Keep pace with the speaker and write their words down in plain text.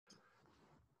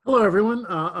Hello, everyone.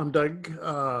 I'm Doug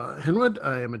Henwood.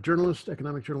 I am a journalist,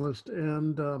 economic journalist,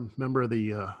 and member of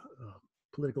the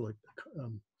political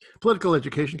um, political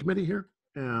education committee here,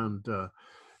 and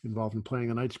involved in playing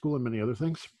a night school and many other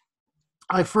things.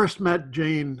 I first met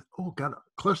Jane, oh God,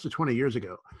 close to 20 years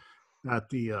ago, at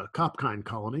the Kopkind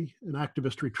Colony, an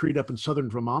activist retreat up in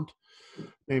southern Vermont,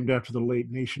 named after the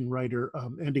late Nation writer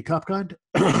Andy Kopkind.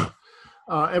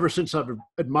 Ever since I've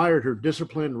admired her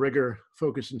discipline, rigor,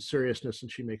 focus, and seriousness,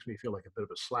 and she makes me feel like a bit of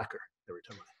a slacker every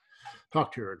time I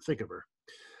talk to her and think of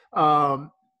her.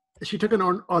 She took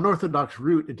an unorthodox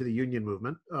route into the union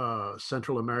movement,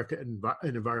 Central America and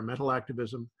environmental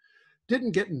activism.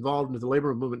 Didn't get involved into the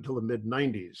labor movement until the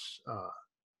mid-90s,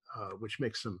 which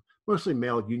makes some mostly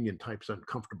male union types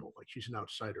uncomfortable, like she's an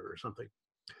outsider or something.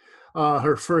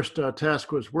 Her first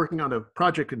task was working on a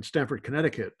project in Stamford,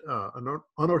 Connecticut, an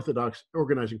unorthodox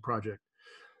organizing project,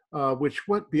 which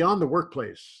went beyond the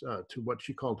workplace to what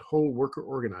she called whole worker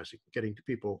organizing, getting to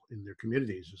people in their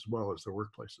communities as well as their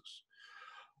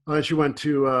workplaces. She went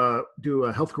to do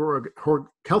a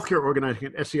healthcare organizing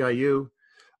at SEIU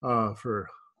for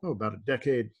about a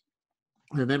decade,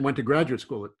 and then went to graduate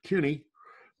school at CUNY,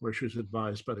 where she was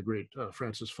advised by the great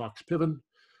Francis Fox Piven.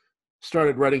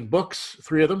 Started writing books,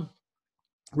 3 of them,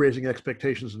 Raising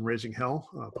Expectations and Raising Hell,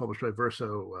 published by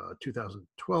Verso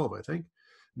 2012, I think.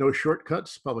 No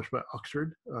Shortcuts, published by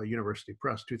Oxford University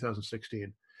Press,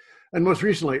 2016. And most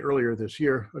recently, earlier this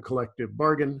year, A Collective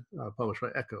Bargain, published by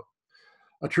Echo.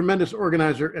 A tremendous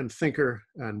organizer and thinker,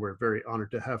 and we're very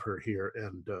honored to have her here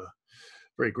and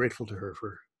very grateful to her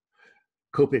for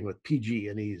coping with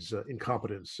PG&E's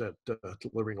incompetence at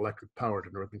delivering electric power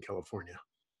to Northern California.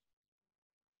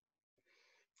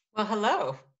 Well,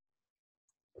 hello.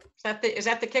 Is that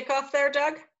the kickoff there,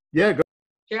 Doug? Yeah, go.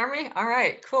 Jeremy? All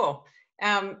right, cool.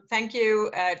 Thank you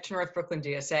to North Brooklyn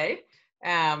DSA.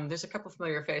 There's a couple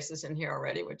familiar faces in here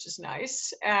already, which is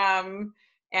nice. And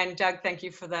Doug, thank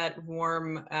you for that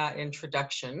warm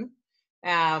introduction.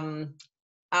 I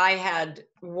had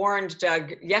warned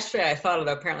Doug yesterday, I thought,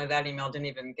 although apparently that email didn't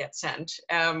even get sent.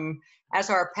 As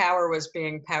our power was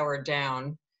being powered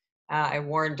down, I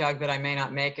warned Doug that I may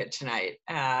not make it tonight,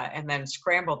 and then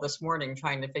scrambled this morning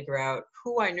trying to figure out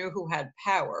who I knew who had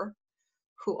power,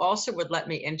 who also would let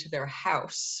me into their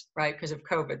house, right, because of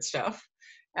COVID stuff,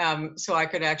 so I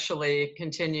could actually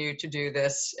continue to do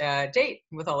this date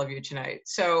with all of you tonight.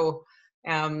 So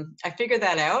I figured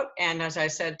that out, and as I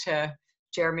said to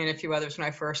Jeremy and a few others when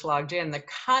I first logged in, the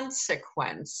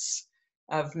consequence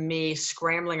of me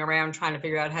scrambling around trying to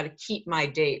figure out how to keep my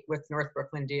date with North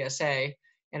Brooklyn DSA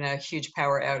in a huge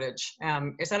power outage,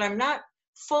 is that I'm not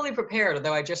fully prepared,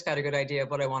 although I just got a good idea of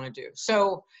what I want to do.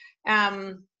 So,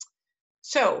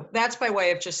 so that's by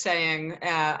way of just saying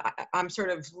I'm sort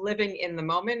of living in the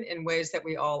moment in ways that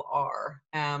we all are,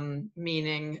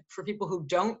 meaning for people who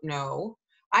don't know,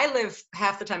 I live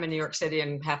half the time in New York City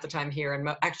and half the time here,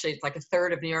 and actually it's like a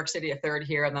third of New York City, a third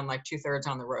here, and then like 2/3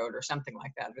 on the road or something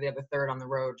like that, or the other third on the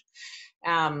road.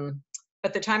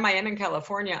 But the time I am in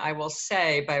California, I will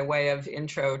say, by way of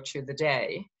intro to the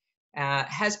day,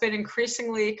 has been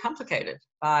increasingly complicated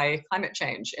by climate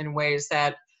change in ways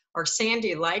that are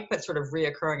Sandy-like, but sort of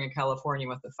reoccurring in California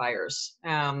with the fires.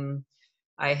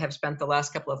 I have spent the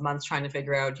last couple of months trying to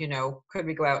figure out, you know, could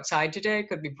we go outside today?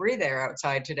 Could we breathe air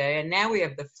outside today? And now we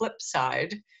have the flip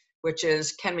side, which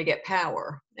is, can we get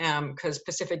power? Because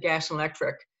Pacific Gas and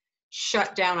Electric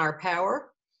shut down our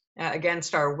power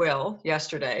against our will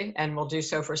yesterday, and will do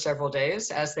so for several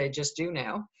days, as they just do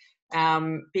now,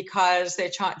 because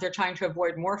they're trying to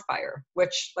avoid more fire,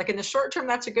 which, like, in the short term,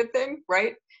 that's a good thing,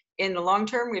 right? In the long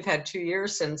term, we've had 2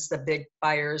 years since the big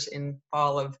fires in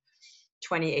fall of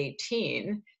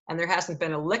 2018, and there hasn't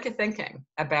been a lick of thinking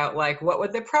about, like, what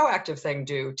would the proactive thing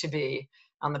do to be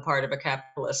on the part of a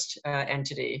capitalist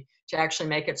entity to actually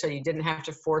make it so you didn't have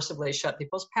to forcibly shut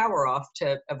people's power off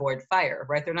to avoid fire,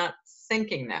 right? They're not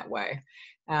thinking that way,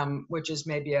 which is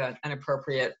maybe an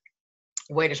appropriate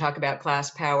way to talk about class,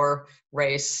 power,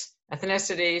 race,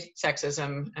 ethnicity,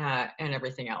 sexism, and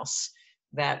everything else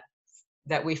that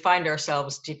we find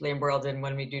ourselves deeply embroiled in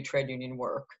when we do trade union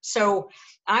work. So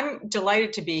I'm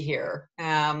delighted to be here.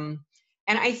 And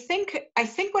I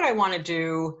think what I want to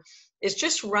do is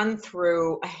just run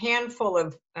through a handful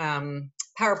of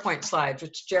PowerPoint slides,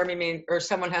 which Jeremy or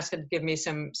someone has to give me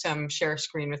some share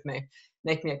screen with me,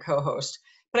 make me a co-host.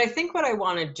 But I think what I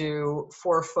want to do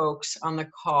for folks on the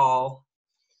call,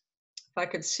 if I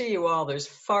could see you all, there's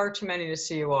far too many to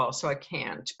see you all, so I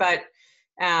can't. But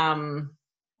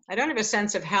I don't have a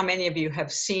sense of how many of you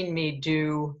have seen me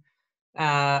do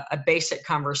a basic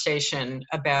conversation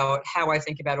about how I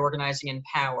think about organizing in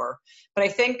power. But I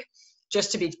think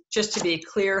just to be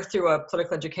clear, through a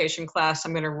political education class,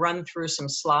 I'm going to run through some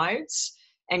slides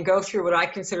and go through what I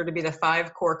consider to be the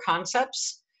 5 core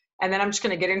concepts. And then I'm just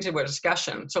going to get into a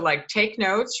discussion. So like, take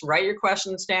notes, write your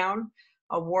questions down.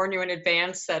 I'll warn you in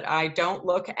advance that I don't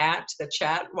look at the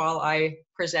chat while I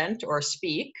present or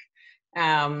speak, though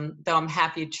I'm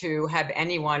happy to have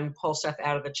anyone pull stuff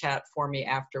out of the chat for me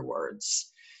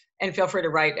afterwards. And feel free to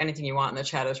write anything you want in the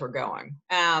chat as we're going.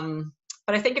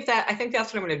 But I think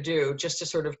that's what I'm going to do, just to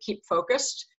sort of keep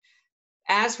focused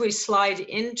as we slide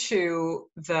into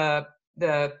the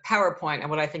PowerPoint and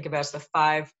what I think of as the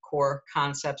 5 core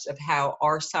concepts of how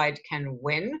our side can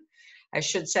win. I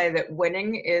should say that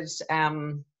winning is a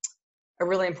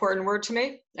really important word to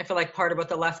me. I feel like part of what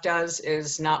the left does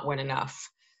is not win enough.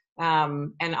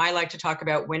 And I like to talk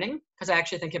about winning because I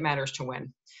actually think it matters to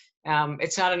win.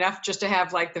 It's not enough just to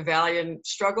have like the valiant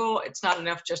struggle. It's not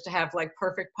enough just to have like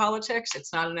perfect politics.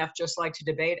 It's not enough just like to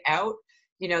debate out,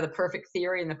 you know, the perfect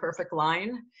theory and the perfect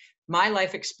line. My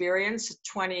life experience,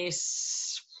 oh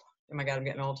my God, I'm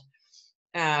getting old.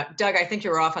 Doug, I think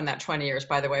you were off on that 20 years,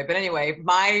 by the way. But anyway,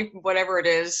 my, whatever it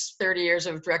is, 30 years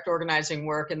of direct organizing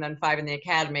work and then 5 in the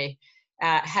academy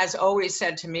has always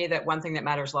said to me that one thing that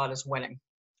matters a lot is winning.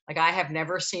 Like, I have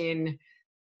never seen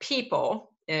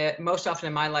people, most often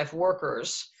in my life,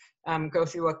 workers, go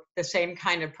through the same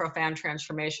kind of profound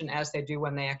transformation as they do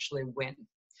when they actually win.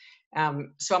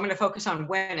 So I'm going to focus on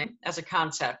winning as a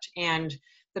concept. And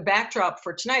the backdrop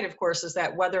for tonight, of course, is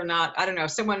that whether or not, I don't know,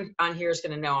 someone on here is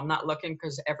going to know. I'm not looking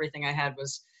because everything I had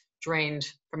was drained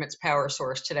from its power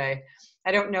source today.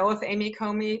 I don't know if Amy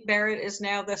Coney Barrett is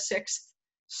now the 6th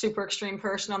super extreme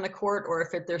person on the court, or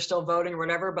if they're still voting or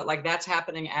whatever, but like, that's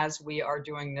happening as we are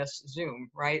doing this Zoom,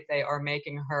 right? They are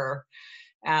making her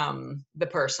the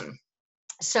person.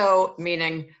 So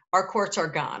meaning our courts are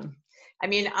gone. I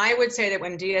mean, I would say that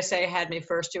when DSA had me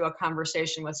first do a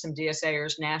conversation with some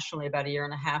DSAers nationally about 1.5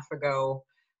 years ago,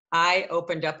 I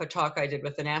opened up a talk I did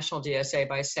with the national DSA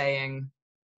by saying,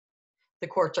 the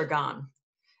courts are gone.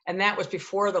 And that was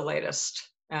before the latest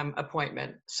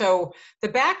appointment. So the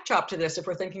backdrop to this, if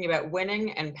we're thinking about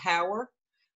winning and power,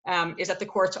 is that the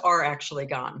courts are actually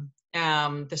gone.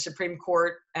 The Supreme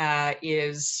Court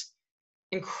is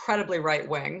incredibly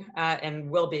right-wing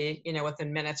and will be, you know,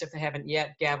 within minutes if they haven't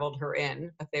yet gavelled her in,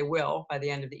 but they will by the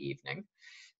end of the evening.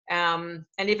 And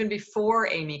even before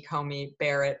Amy Coney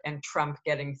Barrett and Trump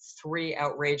getting 3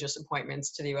 outrageous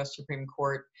appointments to the US Supreme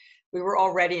Court, we were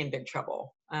already in big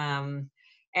trouble.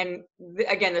 And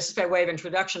again, this is by way of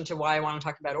introduction to why I want to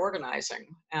talk about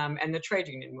organizing and the trade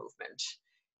union movement.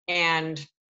 And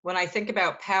when I think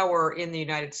about power in the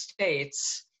United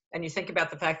States, and you think about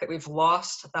the fact that we've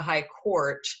lost the high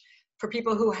court, for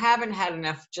people who haven't had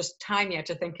enough just time yet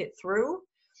to think it through,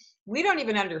 we don't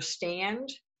even understand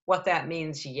what that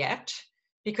means yet,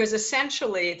 because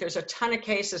essentially there's a ton of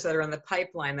cases that are in the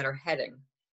pipeline that are heading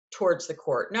towards the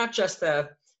court, not just the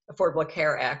Affordable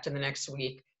Care Act in the next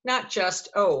week, not just,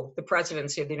 oh, the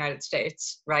presidency of the United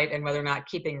States, right? And whether or not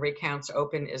keeping recounts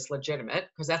open is legitimate,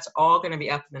 because that's all going to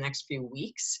be up in the next few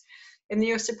weeks in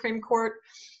the US Supreme Court.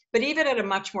 But even at a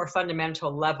much more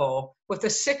fundamental level, with the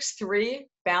 6-3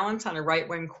 balance on a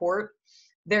right-wing court,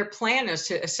 their plan is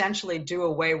to essentially do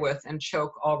away with and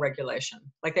choke all regulation.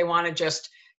 Like, they want to just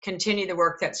continue the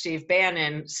work that Steve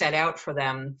Bannon set out for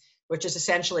them, which is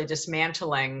essentially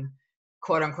dismantling,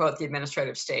 quote unquote, the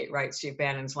administrative state, right? Steve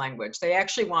Bannon's language. They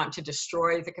actually want to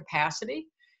destroy the capacity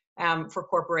for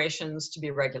corporations to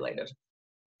be regulated.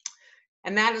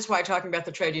 And that is why talking about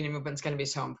the trade union movement is going to be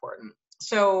so important.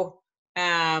 So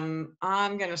I'm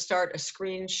going to start a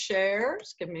screen share.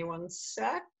 Just give me 1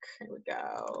 sec. Here we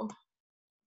go.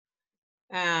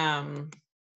 And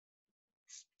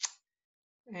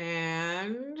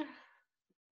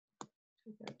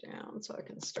take that down so I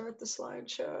can start the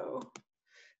slideshow.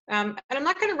 And I'm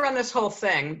not going to run this whole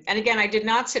thing. And again, I did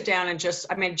not sit down and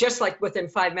just like within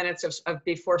 5 minutes of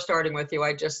before starting with you,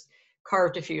 I just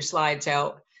carved a few slides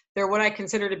out. They're what I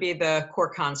consider to be the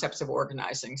core concepts of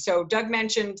organizing. So Doug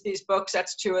mentioned these books.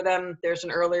 That's 2 of them. There's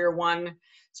an earlier one.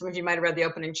 Some of you might have read the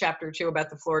opening chapter 2 about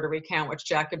the Florida recount, which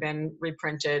Jacobin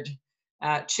reprinted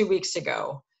 2 weeks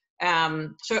ago.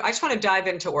 So I just want to dive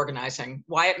into organizing,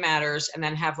 why it matters, and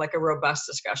then have like a robust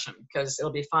discussion, because it'll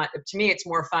be fun. To me, it's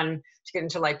more fun to get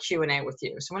into like Q&A with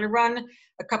you. So I'm going to run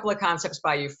a couple of concepts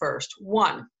by you first.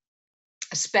 One,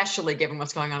 especially given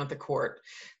what's going on at the court,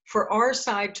 for our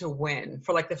side to win,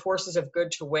 for like the forces of good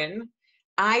to win,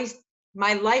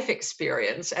 my life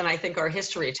experience, and I think our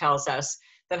history tells us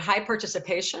that high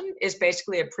participation is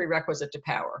basically a prerequisite to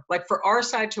power. Like, for our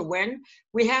side to win,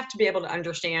 we have to be able to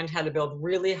understand how to build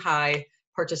really high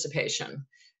participation.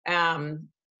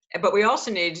 But we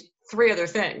also need three other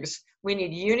things. We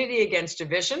need unity against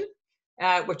division,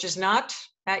 which is not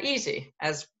easy,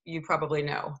 as you probably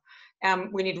know.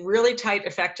 We need really tight,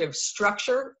 effective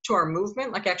structure to our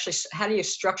movement. Like actually, how do you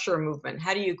structure a movement?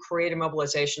 How do you create a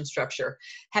mobilization structure?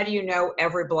 How do you know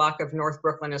every block of North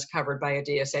Brooklyn is covered by a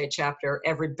DSA chapter?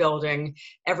 Every building,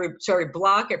 every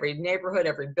block, every neighborhood,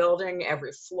 every building,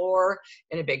 every floor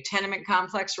in a big tenement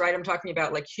complex, right? I'm talking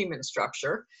about like human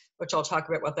structure, which I'll talk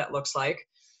about what that looks like.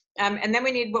 And then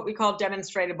we need what we call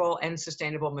demonstratable and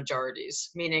sustainable majorities,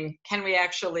 meaning can we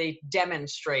actually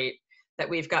demonstrate that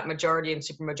we've got majority and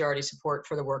supermajority support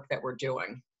for the work that we're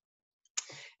doing.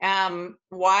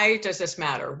 Why does this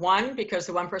matter? One, because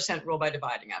the 1% rule by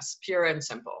dividing us, pure and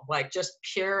simple, like just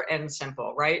pure and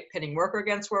simple, right? Pitting worker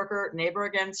against worker, neighbor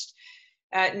against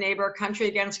neighbor, country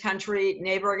against country,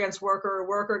 neighbor against worker,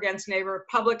 worker against neighbor,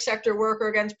 public sector worker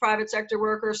against private sector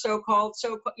worker, so-called,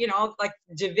 you know, like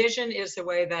division is the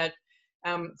way that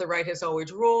the right has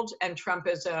always ruled, and Trump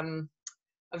is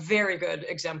a very good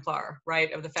exemplar,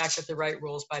 right, of the fact that the right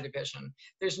rules by division.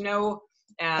 There's no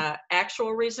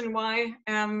actual reason why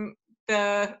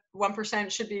the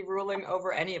 1% should be ruling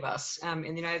over any of us in the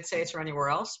United States or anywhere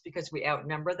else, because we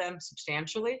outnumber them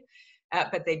substantially.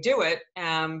 But they do it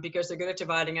because they're good at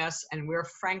dividing us, and we're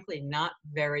frankly not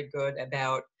very good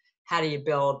about how do you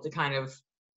build the kind of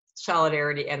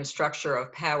solidarity and structure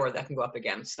of power that can go up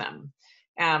against them.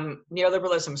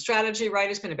 Neoliberalism strategy, right,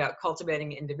 has been about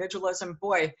cultivating individualism.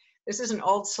 Boy, this is an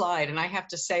old slide, and I have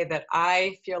to say that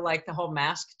I feel like the whole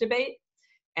mask debate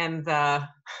and the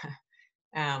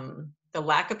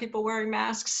lack of people wearing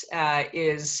masks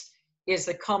is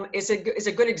a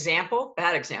good example,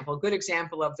 bad example, good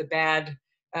example of the bad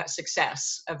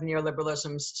success of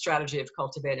neoliberalism's strategy of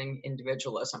cultivating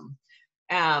individualism.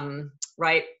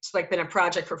 Right? It's like been a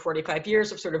project for 45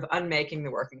 years of sort of unmaking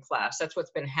the working class. That's what's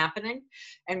been happening.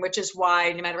 And which is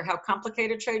why no matter how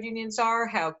complicated trade unions are,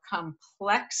 how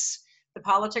complex the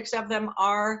politics of them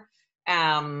are,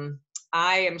 I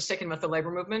am sticking with the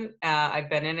labor movement. I've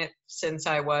been in it since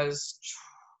I was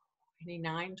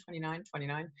 29.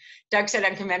 Doug said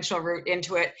unconventional route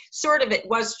into it. Sort of it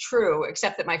was true,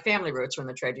 except that my family roots were in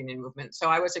the trade union movement. So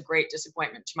I was a great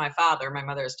disappointment to my father. My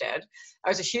mother is dead. I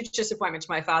was a huge disappointment to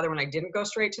my father when I didn't go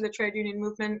straight to the trade union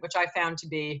movement, which I found to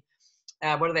be,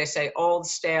 what do they say, old,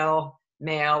 stale,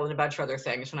 male, and a bunch of other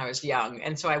things when I was young.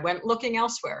 And so I went looking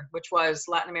elsewhere, which was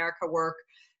Latin America work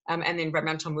and the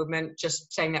environmental movement,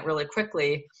 just saying that really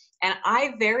quickly. And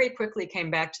I very quickly came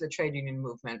back to the trade union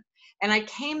movement. And I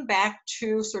came back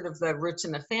to sort of the roots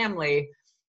in the family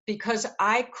because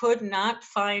I could not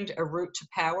find a route to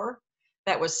power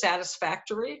that was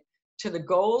satisfactory to the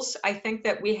goals I think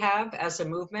that we have as a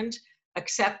movement,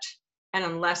 except and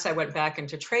unless I went back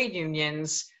into trade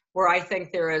unions, where I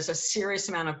think there is a serious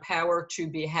amount of power to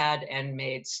be had and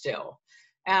made still.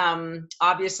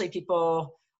 Obviously,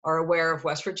 people are aware of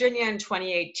West Virginia in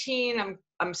 2018.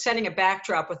 I'm setting a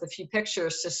backdrop with a few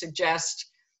pictures to suggest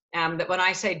that when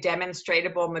I say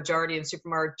demonstratable majority and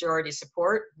supermajority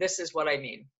support, this is what I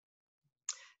mean.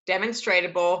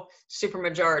 Demonstratable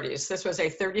supermajorities. This was a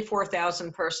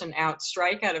 34,000 person out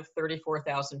strike out of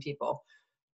 34,000 people.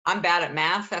 I'm bad at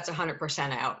math, that's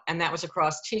 100% out. And that was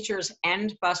across teachers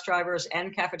and bus drivers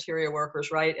and cafeteria workers,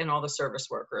 right? And all the service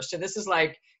workers. So this is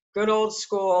like good old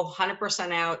school,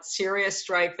 100% out, serious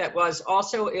strike that was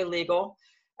also illegal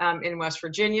in West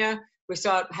Virginia. We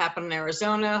saw it happen in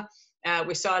Arizona.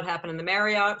 We saw it happen in the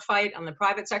Marriott fight on the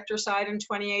private sector side in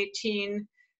 2018.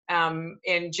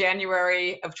 In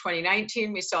January of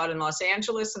 2019, we saw it in Los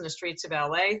Angeles in the streets of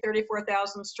LA,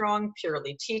 34,000 strong,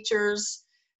 purely teachers.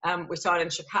 We saw it in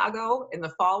Chicago in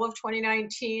the fall of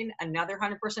 2019, another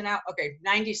 100% out. Okay,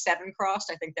 97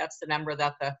 crossed. I think that's the number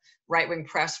that the right-wing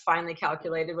press finally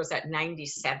calculated, was that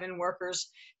 97 workers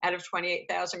out of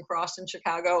 28,000 crossed in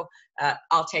Chicago.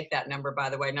 I'll take that number, by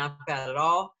the way, not bad at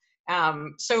all.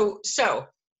 So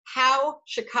how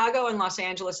Chicago and Los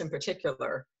Angeles in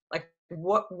particular, like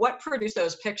what produced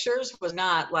those pictures was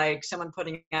not like someone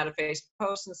putting out a Facebook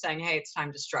post and saying, hey, it's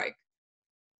time to strike.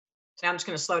 So now I'm just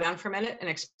going to slow down for a minute and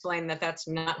explain that that's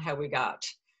not how we got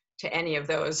to any of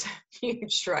those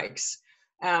huge strikes.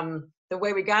 The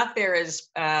way we got there is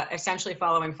essentially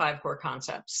following 5 core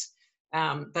concepts that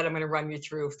I'm going to run you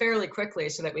through fairly quickly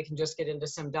so that we can just get into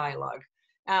some dialogue.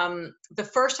 The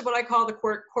first of what I call the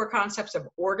core concepts of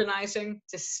organizing,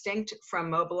 distinct from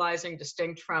mobilizing,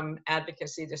 distinct from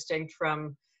advocacy, distinct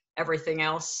from everything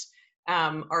else,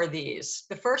 are these.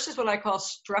 The first is what I call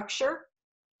structure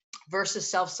versus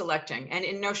self-selecting. And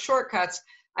in No Shortcuts,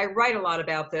 I write a lot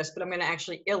about this, but I'm going to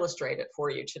actually illustrate it for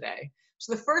you today.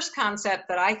 So the first concept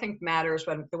that I think matters,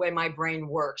 when the way my brain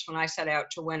works when I set out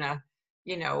to win a,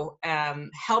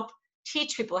 help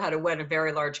teach people how to win a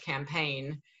very large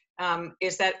campaign,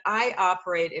 is that I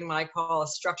operate in what I call a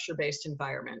structure-based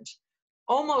environment.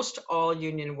 Almost all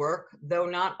union work, though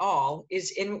not all,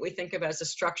 is in what we think of as a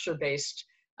structure-based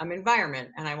environment.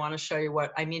 And I want to show you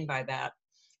what I mean by that.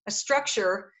 A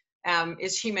structure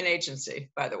is human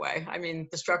agency, by the way. I mean,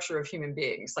 the structure of human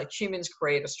beings, like humans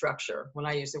create a structure when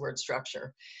I use the word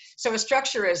structure. So a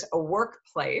structure is a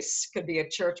workplace, could be a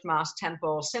church, mosque,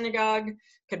 temple, synagogue,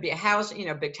 could be a house,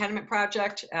 big tenement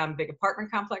project, big apartment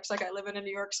complex like I live in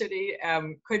New York City,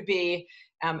 could be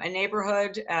a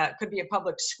neighborhood, could be a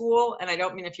public school. And I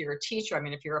don't mean if you're a teacher, I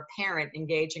mean if you're a parent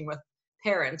engaging with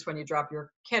parents when you drop your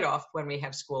kid off when we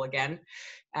have school again,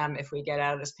 if we get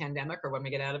out of this pandemic or when we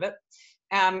get out of it.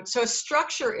 So a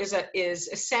structure is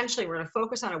essentially, we're going to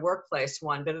focus on a workplace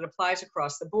one, but it applies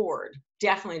across the board,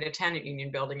 definitely to tenant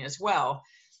union building as well.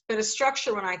 But a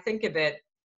structure, when I think of it,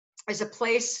 is a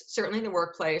place, certainly in the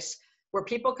workplace, where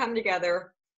people come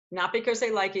together, not because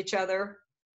they like each other,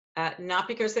 not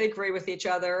because they agree with each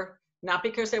other, not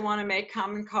because they want to make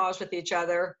common cause with each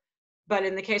other, but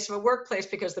in the case of a workplace,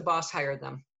 because the boss hired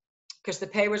them, because the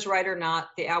pay was right or not,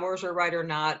 the hours were right or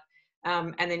not,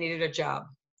 and they needed a job.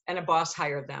 And a boss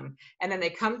hired them. And then they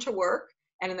come to work,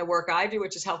 and in the work I do,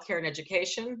 which is healthcare and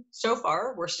education, so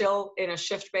far, we're still in a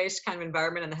shift-based kind of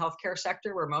environment in the healthcare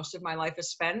sector where most of my life is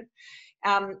spent.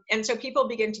 And so people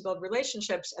begin to build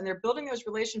relationships, and they're building those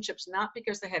relationships not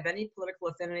because they have any political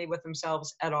affinity with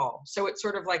themselves at all. So it's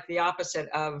sort of like the opposite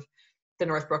of the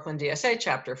North Brooklyn DSA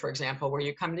chapter, for example, where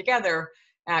you come together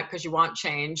because you want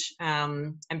change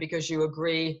and because you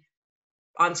agree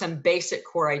on some basic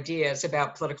core ideas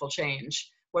about political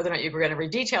change. Whether or not you agree on every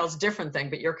detail is a different thing,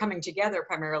 but you're coming together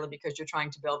primarily because you're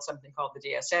trying to build something called the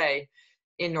DSA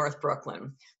in North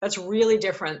Brooklyn. That's really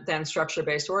different than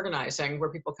structure-based organizing, where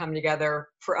people come together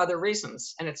for other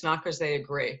reasons, and it's not because they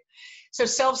agree. So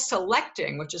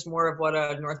self-selecting, which is more of what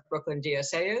a North Brooklyn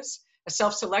DSA is, a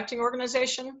self-selecting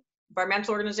organization,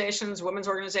 environmental organizations, women's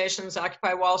organizations,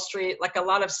 Occupy Wall Street, like a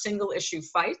lot of single-issue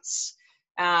fights,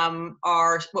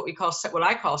 are what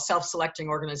I call self-selecting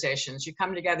organizations. You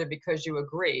come together because you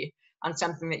agree on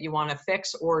something that you want to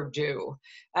fix or do.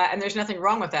 And there's nothing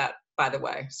wrong with that, by the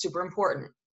way, super important,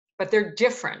 but they're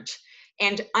different.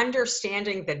 And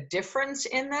understanding the difference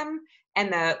in them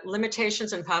and the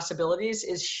limitations and possibilities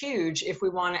is huge if we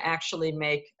want to actually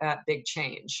make big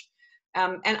change.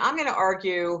 And I'm going to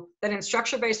argue that in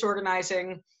structure-based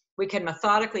organizing, we can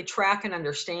methodically track and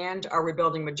understand, are we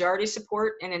building majority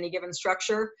support in any given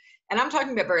structure? And I'm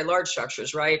talking about very large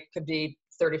structures, right? Could be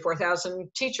 34,000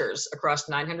 teachers across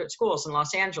 900 schools in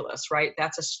Los Angeles, right?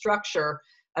 That's a structure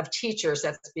of teachers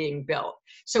that's being built.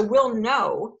 So we'll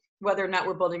know whether or not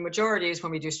we're building majorities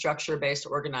when we do structure-based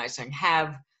organizing.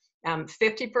 Have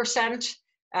 50%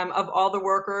 of all the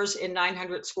workers in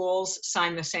 900 schools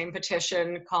sign the same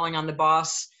petition calling on the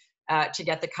boss to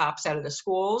get the cops out of the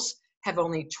schools. Have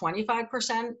only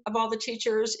 25% of all the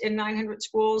teachers in 900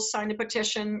 schools signed a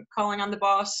petition calling on the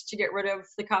boss to get rid of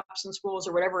the cops in schools,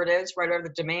 or whatever it is, right, whatever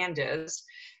the demand is.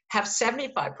 Have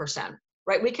 75%,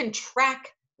 right? We can track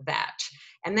that.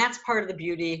 And that's part of the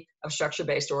beauty of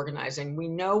structure-based organizing. We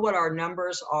know what our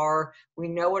numbers are, we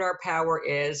know what our power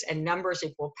is, and numbers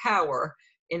equal power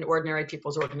in ordinary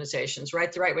people's organizations,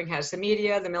 right? The right wing has the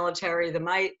media, the military, the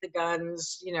might, the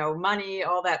guns, money,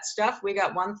 all that stuff. We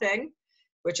got one thing,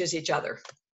 which is each other.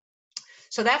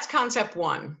 So that's concept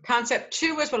one. Concept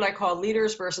two is what I call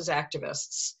leaders versus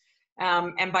activists.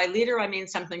 And by leader, I mean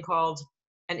something called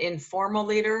an informal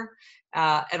leader.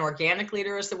 An organic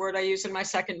leader is the word I use in my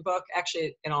second book,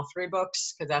 actually in all three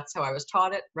books, because that's how I was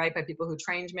taught it, right, by people who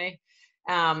trained me.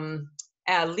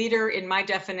 A leader, in my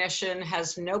definition,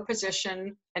 has no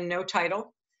position and no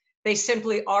title. They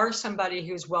simply are somebody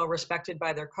who's well respected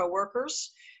by their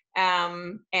coworkers.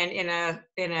 And in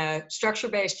a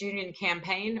structure-based union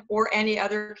campaign, or any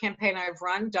other campaign I've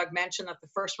run, Doug mentioned that the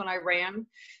first one I ran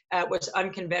was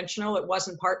unconventional. It was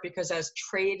in part because as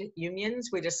trade unions,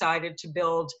 we decided to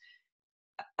build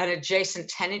an adjacent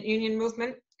tenant union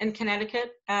movement in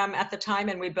Connecticut at the time,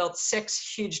 and we built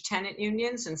 6 huge tenant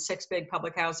unions and 6 big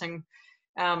public housing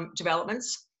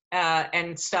developments.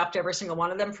 And stopped every single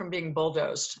one of them from being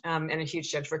bulldozed in a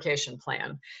huge gentrification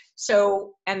plan.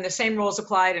 So, and the same rules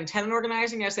applied in tenant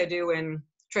organizing as they do in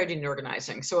trade union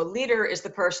organizing. So a leader is the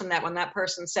person that when that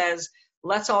person says,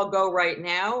 let's all go right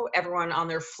now, everyone on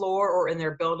their floor or in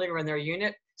their building or in their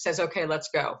unit says, okay, let's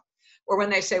go. Or when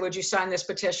they say, would you sign this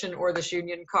petition or this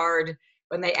union card?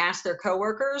 When they ask their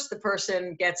coworkers, the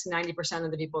person gets 90%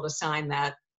 of the people to sign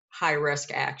that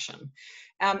high-risk action.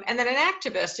 And then an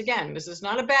activist, again, this is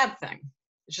not a bad thing.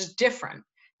 It's just different.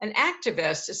 An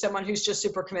activist is someone who's just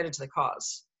super committed to the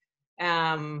cause.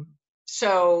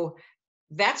 So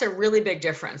that's a really big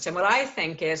difference. And what I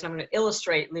think is, and I'm going to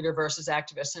illustrate leader versus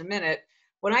activist in a minute,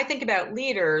 when I think about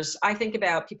leaders, I think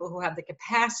about people who have the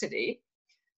capacity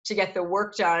to get the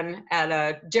work done at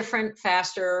a different,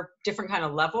 faster, different kind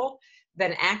of level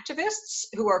than activists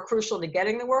who are crucial to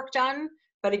getting the work done.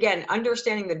 But again,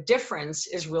 understanding the difference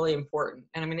is really important.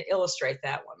 And I'm going to illustrate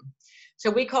that one. So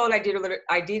we call it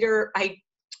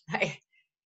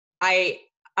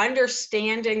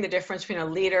understanding the difference between a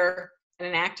leader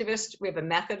and an activist. We have a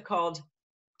method called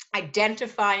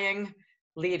identifying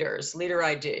leaders, leader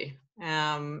ID.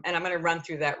 And I'm going to run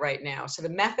through that right now. So the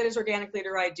method is organic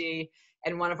leader ID.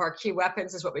 And one of our key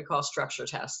weapons is what we call structure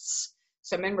tests.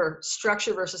 So remember,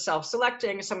 structure versus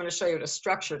self-selecting. So I'm going to show you what a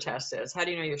structure test is. How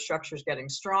do you know your structure is getting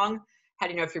strong? How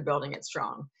do you know if you're building it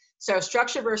strong? So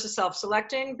structure versus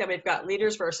self-selecting. Then we've got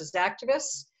leaders versus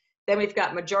activists. Then we've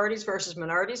got majorities versus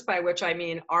minorities, by which I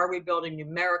mean, are we building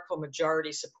numerical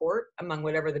majority support among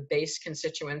whatever the base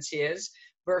constituency is,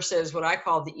 versus what I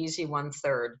call the easy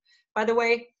 1/3. By the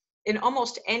way, in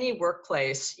almost any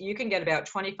workplace, you can get about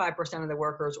 25% of the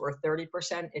workers or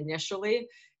 30% initially.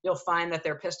 You'll find that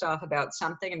they're pissed off about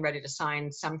something and ready to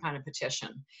sign some kind of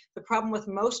petition. The problem with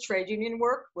most trade union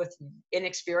work with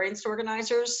inexperienced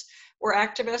organizers or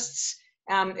activists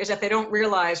is that they don't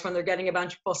realize when they're getting a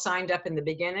bunch of people signed up in the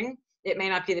beginning, it may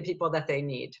not be the people that they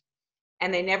need.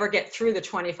 And they never get through the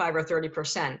 25 or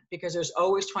 30% because there's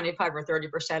always 25 or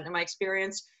 30% in my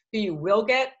experience who you will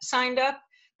get signed up.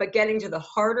 But getting to the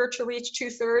harder to reach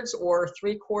 2/3 or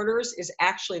 3/4 is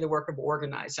actually the work of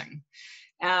organizing.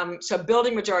 So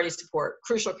building majority support,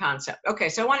 crucial concept. Okay,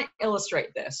 so I want to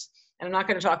illustrate this, and I'm not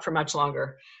going to talk for much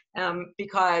longer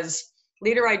because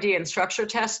leader ID and structure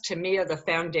tests to me are the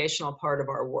foundational part of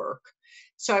our work.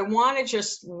 So I want to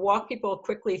just walk people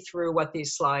quickly through what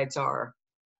these slides are.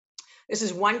 This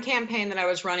is one campaign that I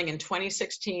was running in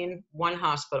 2016, one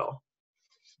hospital.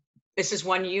 This is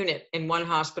one unit in one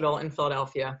hospital in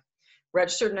Philadelphia.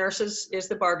 Registered nurses is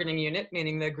the bargaining unit,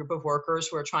 meaning the group of workers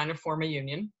who are trying to form a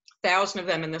union. 1,000 of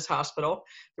them in this hospital.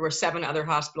 There were 7 other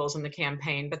hospitals in the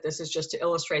campaign, but this is just to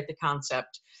illustrate the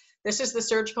concept. This is the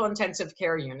surgical intensive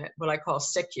care unit, what I call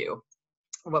SICU,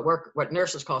 what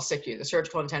nurses call SICU, the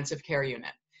surgical intensive care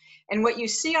unit. And what you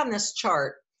see on this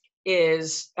chart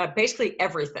is basically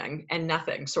everything and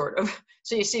nothing, sort of.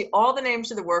 So you see all the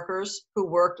names of the workers who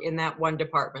work in that one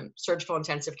department, surgical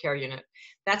intensive care unit.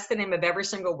 That's the name of every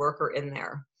single worker in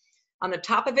there. On the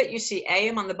top of it, you see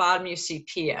AM, on the bottom, you see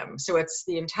PM. So it's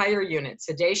the entire unit. It's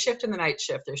the day shift and the night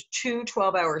shift. There's 2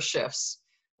 12-hour shifts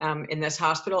in this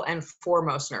hospital and 4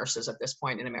 most nurses at this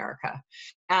point in America.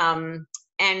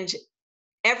 And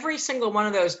every single one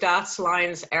of those dots,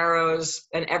 lines, arrows,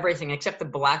 and everything except the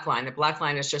black line. The black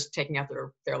line is just taking out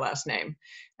their last name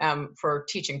for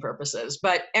teaching purposes.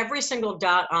 But every single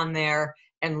dot on there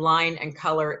and line and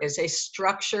color is a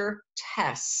structure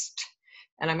test.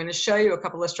 And I'm going to show you a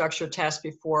couple of structure tests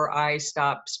before I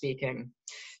stop speaking.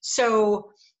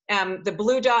 So the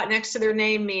blue dot next to their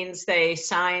name means they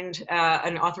signed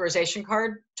an authorization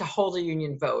card to hold a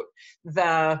union vote.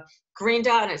 The green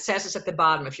dot, and it says it's at the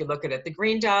bottom if you look at it. The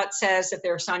green dot says that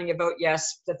they're signing a vote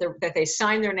yes, that they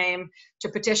signed their name to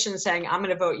petition saying, I'm going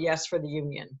to vote yes for the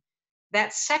union.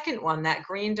 That second one, that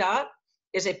green dot,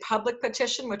 is a public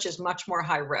petition, which is much more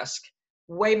high risk,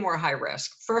 way more high risk.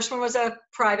 First one was a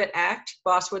private act,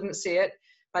 boss wouldn't see it.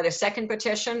 By the second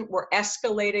petition, we're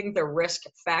escalating the risk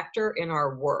factor in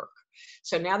our work.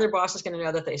 So now their boss is going to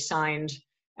know that they signed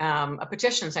a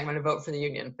petition saying I'm going to vote for the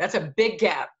union. That's a big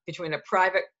gap between a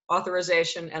private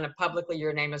authorization and a publicly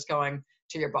your name is going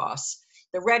to your boss.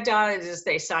 The red dot is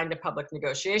they signed a public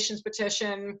negotiations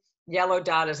petition. Yellow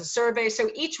dot is a survey. So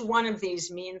each one of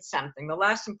these means something. The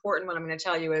last important one I'm going to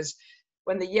tell you is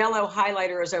when the yellow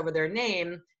highlighter is over their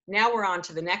name, now we're on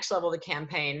to the next level of the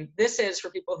campaign. This is for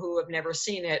people who have never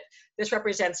seen it. This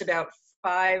represents about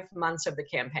 5 months of the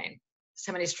campaign.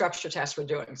 So many structure tests we're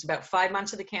doing. It's about 5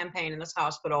 months of the campaign in this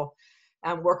hospital.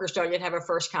 Workers don't yet have a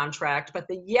first contract, but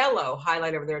the yellow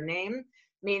highlight over their name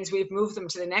means we've moved them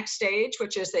to the next stage,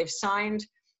 which is they've signed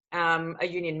a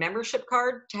union membership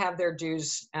card to have their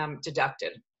dues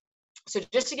deducted. So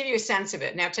just to give you a sense of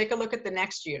it, now take a look at the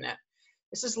next unit.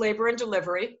 This is labor and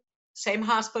delivery, same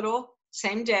hospital,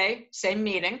 same day, same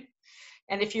meeting.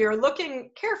 And if you're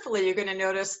looking carefully, you're going to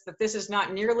notice that this is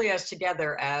not nearly as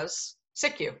together as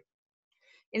SICU.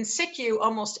 In SICU,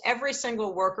 almost every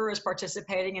single worker is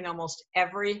participating in almost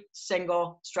every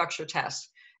single structure test.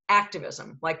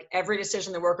 activism, like every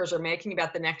decision the workers are making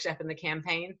about the next step in the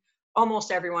campaign,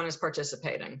 almost everyone is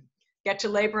participating. Get to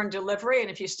labor and delivery,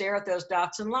 and if you stare at those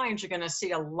dots and lines, you're going to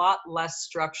see a lot less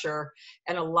structure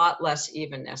and a lot less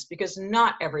evenness, because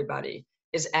not everybody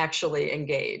is actually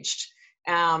engaged.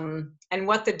 And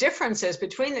what the difference is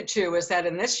between the two is that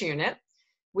in this unit,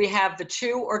 we have the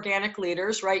two organic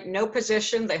leaders, right? No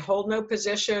position, they hold no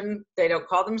position, they don't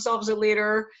call themselves a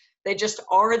leader, they just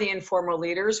are the informal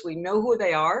leaders. We know who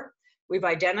they are, we've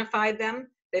identified them,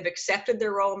 they've accepted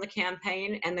their role in the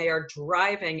campaign, and they are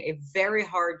driving a very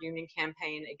hard union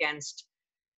campaign against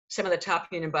some of the top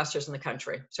union busters in the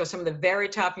country. So some of the very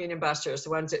top union busters, the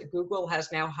ones that Google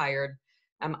has now hired,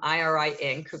 IRI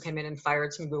Inc., who came in and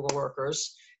fired some Google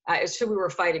workers, is who we were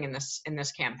fighting in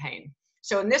this campaign.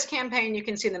 So in this campaign, you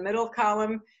can see in the middle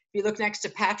column, if you look next to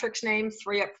Patrick's name,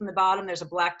 3 up from the bottom, there's a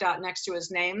black dot next to his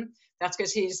name. That's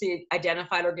because he's the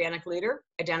identified organic leader,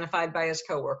 identified by his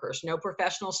coworkers. No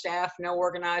professional staff, no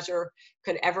organizer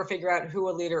could ever figure out who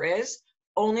a leader is.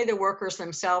 Only the workers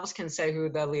themselves can say who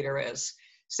the leader is.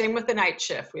 Same with the night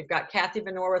shift. We've got Kathy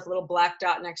Venor with a little black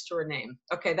dot next to her name.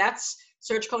 Okay, that's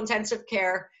surgical intensive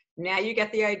care. Now you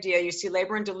get the idea. You see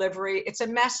labor and delivery. It's a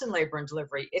mess in labor and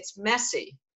delivery. It's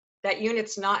messy. That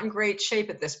unit's not in great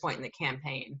shape at this point in the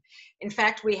campaign. In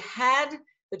fact, we had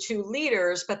the two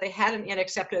leaders, but they hadn't yet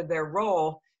accepted their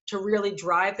role to really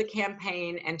drive the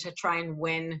campaign and to try and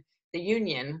win the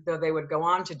union, though they would go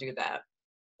on to do that.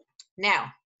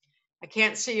 Now, I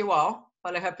can't see you all,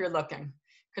 but I hope you're looking,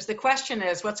 because the question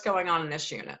is, what's going on in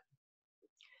this unit?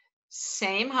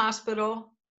 Same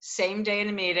hospital, same day in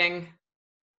a meeting,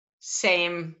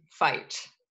 same fight.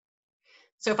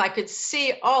 So if I could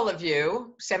see all of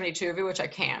you, 72 of you, which I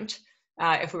can't,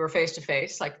 if we were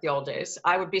face-to-face like the old days,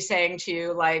 I would be saying to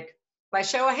you, like, by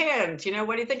show of hands, you know,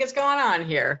 what do you think is going on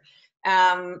here?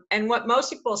 And what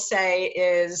most people say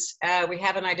is we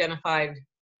haven't identified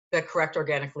the correct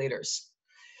organic leaders.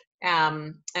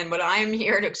 And what I am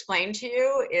here to explain to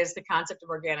you is the concept of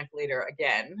organic leader,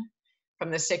 again, from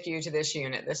the SICU to this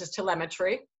unit. This is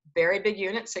telemetry, very big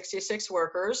unit, 66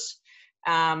 workers.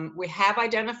 We have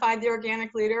identified the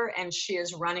organic leader, and she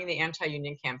is running the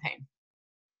anti-union campaign.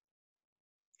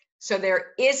 So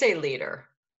there is a leader,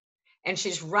 and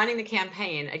she's running the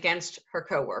campaign against her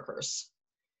coworkers.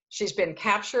 She's been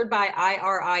captured by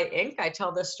IRI Inc. I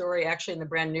tell this story actually in the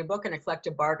brand new book, In a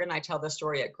Collective Bargain. I tell this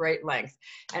story at great length.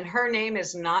 And her name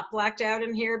is not blacked out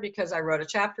in here because I wrote a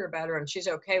chapter about her, and she's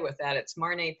okay with that. It's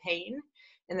Marnay Payne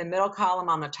in the middle column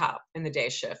on the top in the day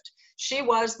shift. She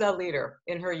was the leader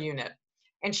in her unit.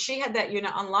 And she had that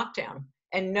unit on lockdown,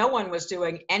 and no one was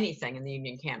doing anything in the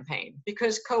union campaign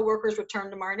because coworkers would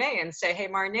turn to Marnay and say, hey,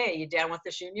 Marnay, you down with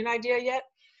this union idea yet?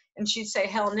 And she'd say,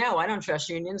 hell no, I don't trust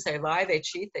unions. They lie, they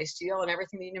cheat, they steal, and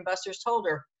everything the union busters told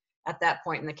her at that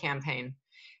point in the campaign.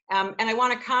 And I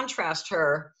want to contrast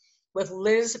her with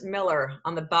Liz Miller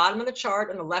on the bottom of the chart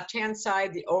on the left-hand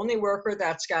side, the only worker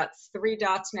that's got 3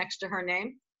 dots next to her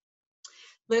name.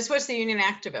 Liz was the union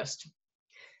activist.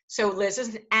 So Liz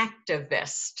is an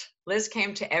activist. Liz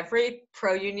came to every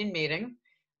pro-union meeting.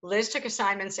 Liz took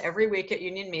assignments every week at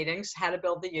union meetings, how to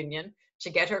build the union, to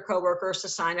get her coworkers to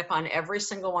sign up on every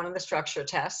single one of the structure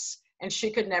tests, and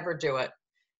she could never do it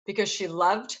because she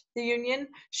loved the union.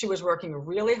 She was working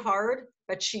really hard,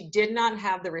 but she did not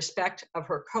have the respect of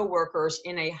her coworkers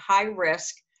in a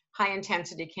high-risk,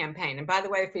 high-intensity campaign. And by the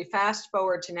way, if we fast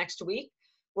forward to next week,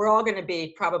 we're all going to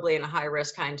be probably in a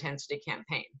high-risk, high-intensity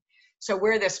campaign. So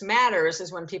where this matters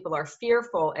is when people are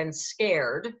fearful and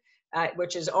scared,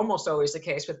 which is almost always the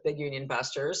case with big union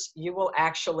busters, you will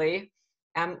actually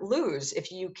lose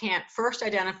if you can't first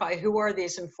identify who are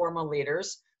these informal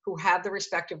leaders who have the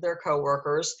respect of their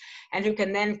coworkers and who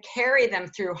can then carry them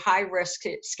through high-risk,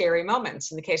 scary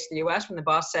moments. In the case of the US, when the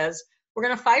boss says, we're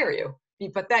going to fire you. If you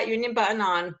put that union button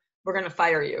on, we're going to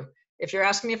fire you. If you're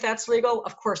asking me if that's legal,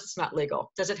 of course it's not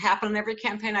legal. Does it happen in every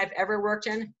campaign I've ever worked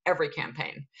in? Every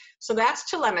campaign. So that's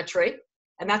telemetry,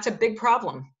 and that's a big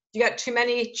problem. You got too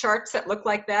many charts that look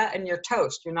like that, and you're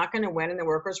toast. You're not going to win, and the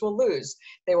workers will lose.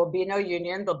 There will be no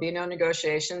union, there'll be no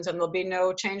negotiations, and there'll be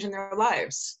no change in their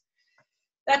lives.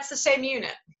 That's the same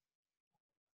unit.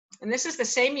 And this is the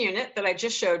same unit that I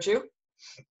just showed you.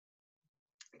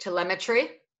 Telemetry,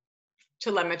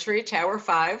 Tower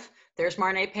 5. There's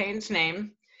Marnay Payne's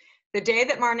name. The day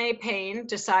that Marnay Payne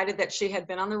decided that she had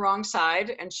been on the wrong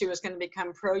side and she was going to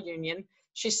become pro-union,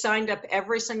 she signed up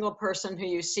every single person who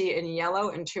you see in yellow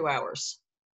in 2 hours.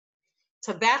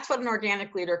 So that's what an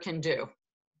organic leader can do.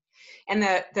 And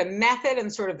the method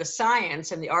and sort of the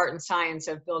science and the art and science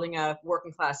of building a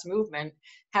working class movement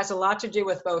has a lot to do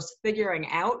with both figuring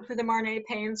out who the Marnay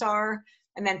Paynes are,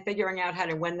 and then figuring out how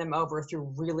to win them over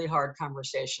through really hard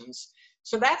conversations.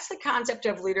 So that's the concept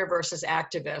of leader versus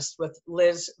activist, with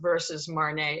Liz versus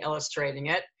Marnay illustrating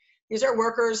it. These are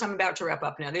workers, I'm about to wrap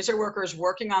up now. These are workers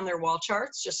working on their wall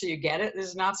charts, just so you get it. This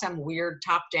is not some weird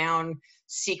top-down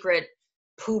secret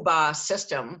poobah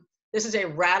system. This is a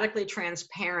radically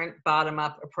transparent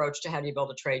bottom-up approach to how do you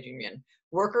build a trade union.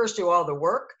 Workers do all the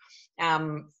work.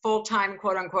 Full-time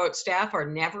quote-unquote staff are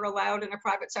never allowed in a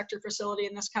private sector facility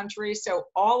in this country. So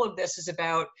all of this is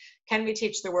about, can we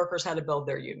teach the workers how to build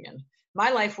their union? My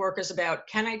life work is about,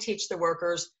 can I teach the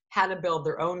workers how to build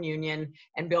their own union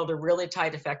and build a really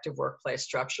tight, effective workplace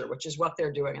structure, which is what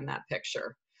they're doing in that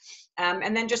picture.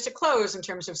 And then just to close, in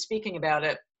terms of speaking about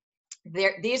it,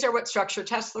 these are what structure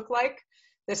tests look like.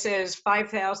 This is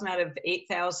 5,000 out of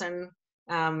 8,000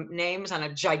 names on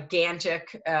a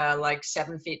gigantic, like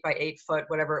 7 feet by 8 foot,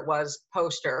 whatever it was,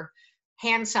 poster,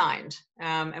 hand signed.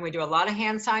 And we do a lot of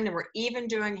hand signed, and we're even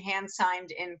doing hand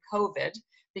signed in COVID,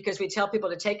 because we tell people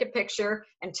to take a picture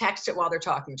and text it while they're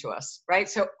talking to us, right?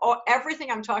 So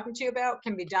everything I'm talking to you about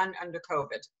can be done under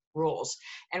COVID rules.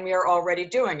 And we are already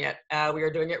doing it. We are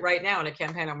doing it right now in a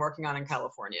campaign I'm working on in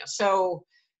California. So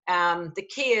the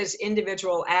key is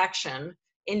individual action,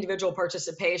 individual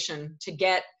participation to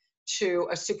get to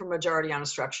a supermajority on a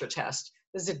structure test.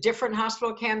 This is a different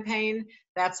hospital campaign.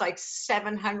 That's like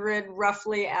 700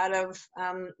 roughly out of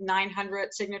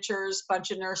 900 signatures,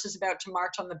 bunch of nurses about to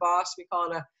march on the boss. We call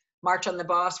it a march on the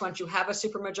boss. Once you have a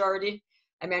supermajority,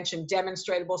 I mentioned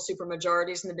demonstrable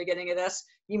supermajorities in the beginning of this,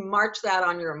 you march that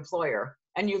on your employer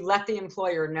and you let the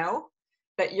employer know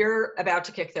that you're about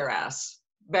to kick their ass.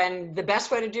 Then the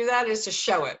best way to do that is to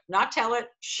show it, not tell it,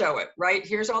 show it, right?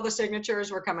 Here's all the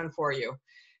signatures, we're coming for you.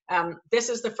 This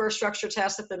is the first structure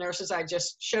test that the nurses I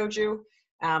just showed you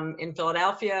in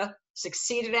Philadelphia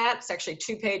succeeded at. It's actually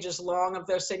 2 pages long of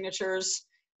those signatures.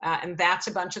 And that's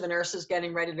a bunch of the nurses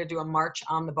getting ready to do a march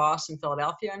on the boss in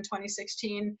Philadelphia in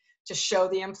 2016 to show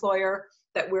the employer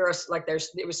that we're like,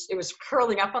 it was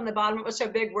curling up on the bottom. It was so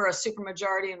big, we're a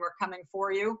supermajority and we're coming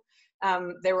for you.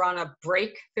 They were on a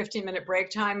break, 15-minute break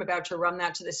time, about to run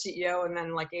that to the CEO, and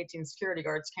then like 18 security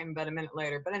guards came about a minute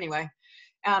later. But anyway,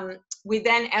 we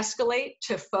then escalate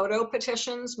to photo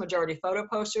petitions, majority photo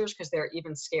posters, because they're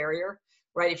even scarier,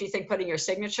 right? If you think putting your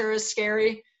signature is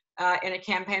scary in a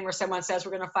campaign where someone says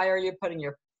we're going to fire you, putting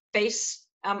your face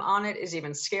on it is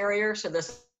even scarier. So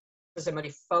this is a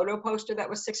majority photo poster that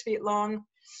was 6 feet long.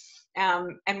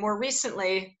 And more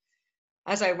recently,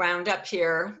 as I round up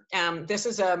here, this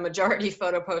is a majority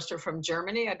photo poster from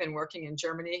Germany. I've been working in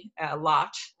Germany a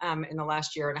lot in the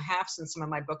last year and a half since some of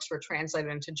my books were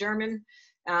translated into German.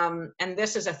 And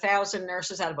this is 1,000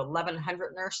 nurses out of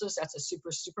 1,100 nurses. That's a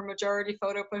super majority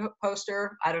photo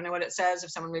poster. I don't know what it says.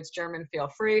 If someone reads German, feel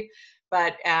free.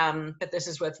 But this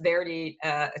is with Verdi.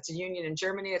 It's a union in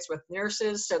Germany. It's with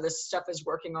nurses. So this stuff is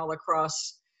working all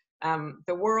across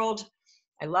the world.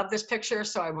 I love this picture,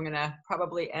 so I'm going to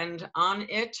probably end on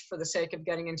it for the sake of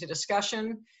getting into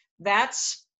discussion.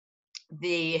 That's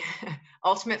the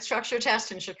ultimate structure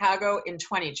test in Chicago in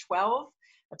 2012.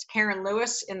 That's Karen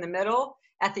Lewis in the middle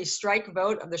at the strike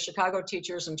vote of the Chicago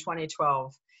teachers in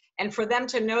 2012. And for them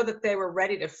to know that they were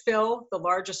ready to fill the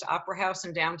largest opera house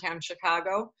in downtown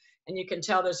Chicago, and you can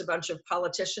tell there's a bunch of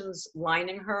politicians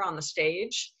lining her on the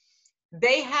stage,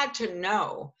 they had to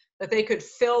know that they could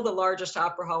fill the largest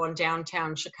opera hall in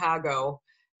downtown Chicago,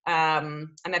 and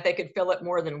that they could fill it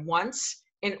more than once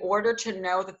in order to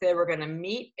know that they were going to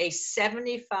meet a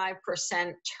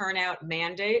 75% turnout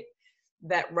mandate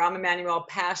that Rahm Emanuel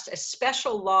passed a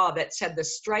special law that said the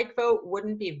strike vote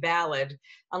wouldn't be valid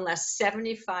unless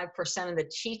 75% of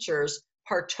the teachers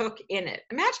partook in it.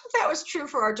 Imagine if that was true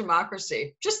for our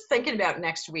democracy. Just thinking about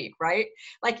next week, right?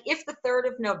 Like if the 3rd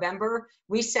of November,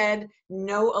 we said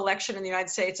no election in the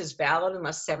United States is valid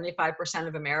unless 75%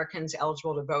 of Americans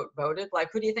eligible to vote voted, like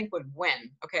who do you think would win?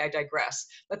 Okay, I digress.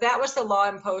 But that was the law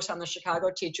imposed on the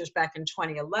Chicago teachers back in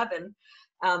 2011.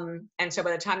 And so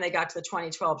by the time they got to the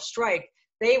 2012 strike,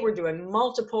 they were doing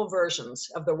multiple versions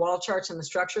of the wall charts and the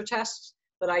structure tests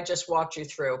that I just walked you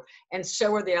through. And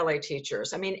so are the LA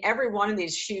teachers. I mean, every one of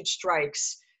these huge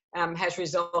strikes has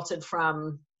resulted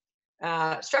from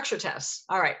structure tests.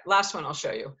 All right, last one I'll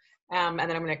show you. And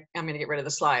then I'm gonna get rid of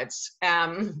the slides.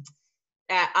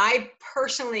 I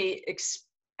personally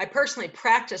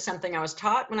practice something I was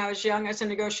taught when I was young as a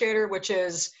negotiator, which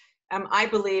is I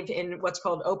believe in what's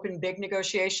called open big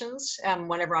negotiations.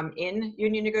 Whenever I'm in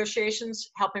union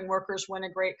negotiations, helping workers win a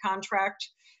great contract.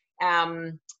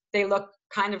 They look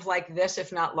kind of like this,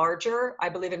 if not larger. I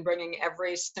believe in bringing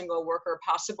every single worker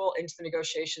possible into the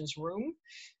negotiations room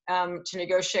to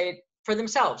negotiate for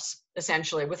themselves,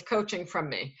 essentially, with coaching from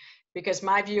me. Because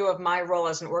my view of my role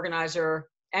as an organizer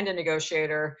and a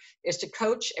negotiator is to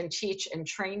coach and teach and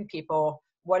train people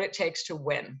what it takes to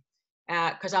win.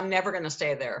 Because I'm never going to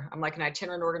stay there. I'm like an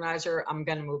itinerant organizer. I'm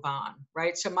going to move on,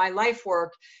 right? So my life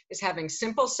work is having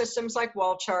simple systems like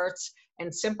wall charts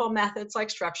and simple methods like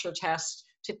structure tests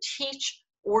to teach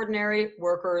ordinary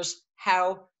workers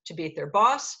how to beat their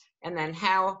boss and then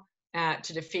how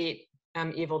to defeat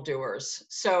evildoers.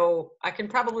 So I can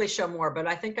probably show more, but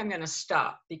I think I'm going to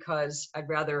stop because I'd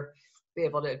rather be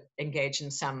able to engage in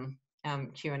some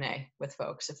Q&A with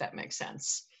folks, if that makes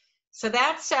sense. So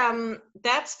that's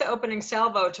the opening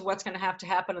salvo to what's going to have to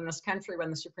happen in this country when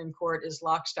the Supreme Court is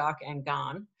lock, stock, and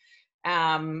gone.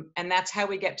 And that's how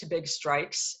we get to big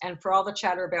strikes. And for all the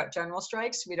chatter about general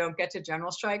strikes, we don't get to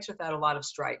general strikes without a lot of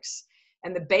strikes.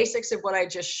 And the basics of what I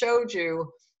just showed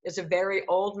you is a very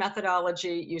old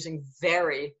methodology using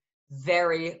very,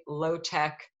 very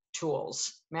low-tech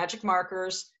tools, magic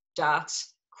markers,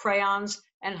 dots, crayons,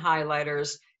 and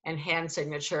highlighters, and hand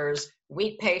signatures,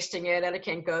 wheat pasting it at a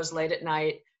Kinko's late at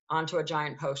night onto a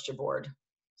giant poster board.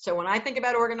 So when I think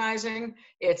about organizing,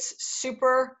 it's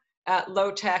super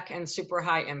low tech and super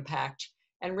high impact.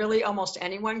 And really almost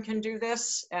anyone can do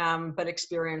this, but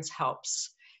experience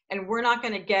helps. And we're not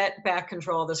going to get back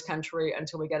control of this country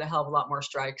until we get a hell of a lot more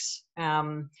strikes.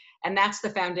 And that's the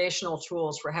foundational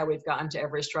tools for how we've gotten to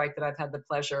every strike that I've had the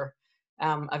pleasure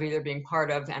of either being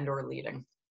part of and or leading.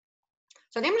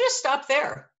 So I think we'll just stop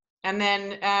there. And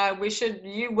then we should,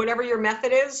 whatever your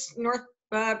method is, North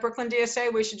Brooklyn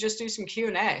DSA, we should just do some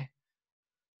Q&A,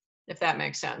 if that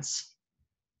makes sense.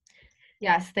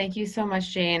 Yes, thank you so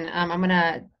much, Jane. I'm going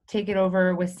to take it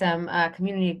over with some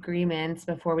community agreements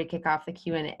before we kick off the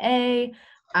Q&A.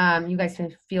 You guys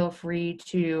can feel free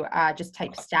to just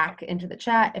type stack into the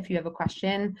chat if you have a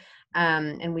question,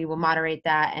 and we will moderate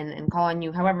that and call on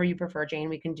you however you prefer, Jane.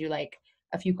 We can do like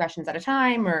a few questions at a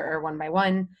time or one by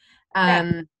one.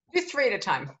 Do 3 at a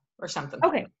time or something.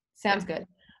 Okay, sounds good.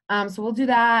 So we'll do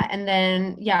that, and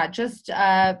then just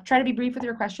try to be brief with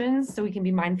your questions so we can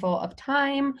be mindful of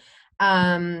time.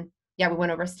 We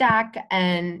went over stack,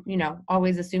 and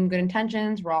always assume good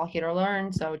intentions. We're all here to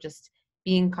learn, so just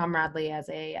being comradely as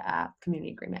a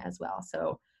community agreement as well.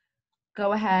 So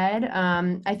go ahead.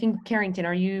 I think Carrington,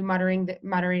 are you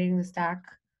moderating the stack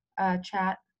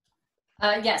chat?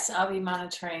 Yes, I'll be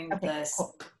monitoring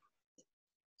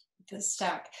the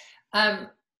stack.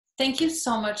 Thank you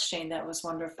so much, Jane. That was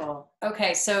wonderful.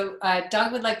 Okay, so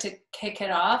Doug would like to kick it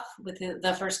off with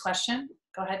the first question.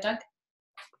 Go ahead, Doug.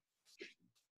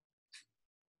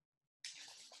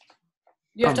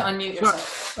 You have to unmute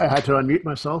yourself. I had to unmute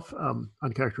myself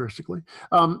uncharacteristically.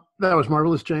 That was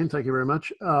marvelous, Jane. Thank you very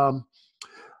much. I'm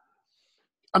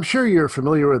sure you're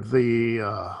familiar with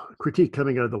the critique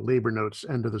coming out of the labor notes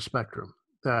end of the spectrum,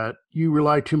 that you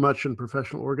rely too much on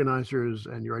professional organizers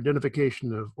and your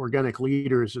identification of organic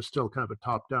leaders is still kind of a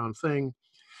top-down thing.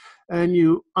 And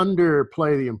you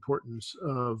underplay the importance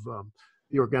of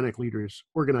the organic leaders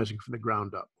organizing from the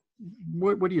ground up.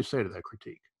 What do you say to that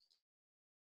critique?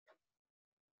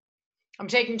 I'm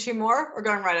taking 2 more or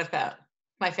going right at that?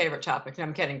 My favorite topic. No,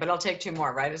 I'm kidding, but I'll take 2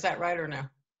 more, right? Is that right or no?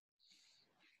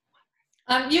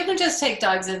 You can just take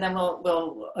Doug's and then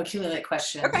we'll accumulate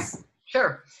questions. Okay,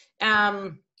 sure.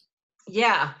 I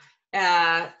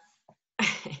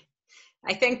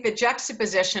think the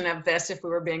juxtaposition of this, if we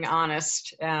were being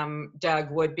honest, Doug,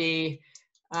 would be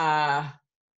that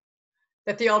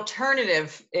the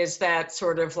alternative is that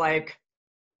sort of like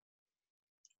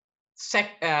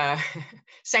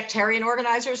sectarian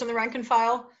organizers in the rank and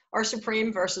file are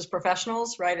supreme versus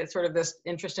professionals, right? It's sort of this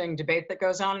interesting debate that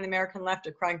goes on in the American left.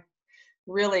 It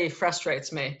really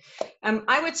frustrates me.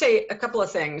 I would say a couple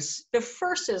of things. The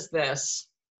first is this.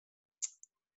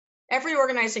 Every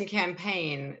organizing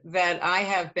campaign that I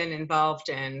have been involved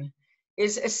in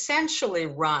is essentially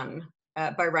run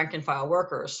by rank and file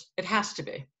workers. It has to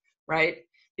be, right?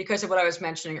 Because of what I was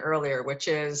mentioning earlier, which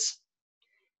is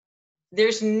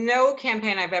there's no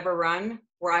campaign I've ever run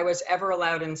where I was ever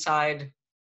allowed inside,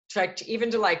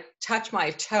 even to touch my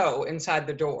toe inside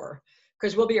the door.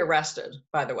 Because we'll be arrested,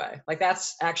 by the way.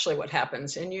 That's actually what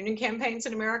happens in union campaigns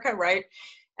in America, right?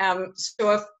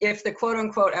 So if the quote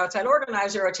unquote outside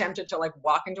organizer attempted to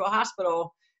walk into a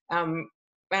hospital, and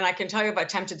I can tell you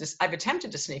I've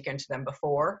attempted to sneak into them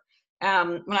before.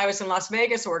 When I was in Las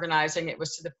Vegas organizing, it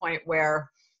was to the point where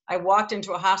I walked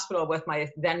into a hospital with my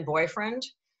then boyfriend,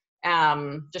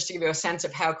 just to give you a sense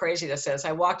of how crazy this is.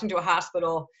 I walked into a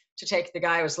hospital to take the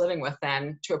guy I was living with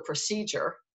then to a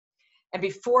procedure. And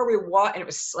before we walked, and it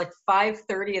was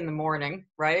 5:30 in the morning,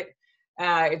 right?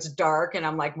 It's dark, and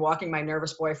I'm like walking my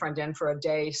nervous boyfriend in for a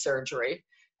day surgery.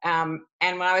 And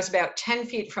when I was about 10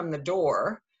 feet from the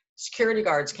door, security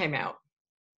guards came out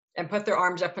and put their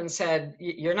arms up and said,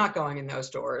 "You're not going in those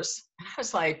doors." And I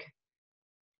was like,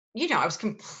 I was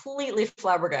completely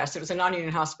flabbergasted. It was a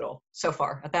non-union hospital so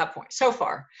far at that point. So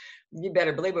far, you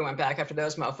better believe we went back after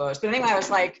those mofos. But anyway, I was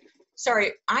like,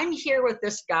 sorry, I'm here with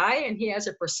this guy and he has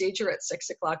a procedure at 6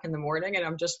 o'clock in the morning and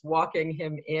I'm just walking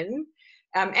him in.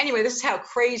 Anyway, this is how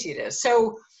crazy it is.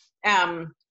 So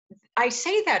I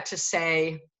say that to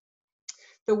say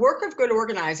the work of good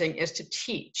organizing is to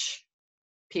teach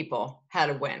people how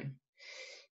to win.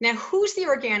 Now, who's the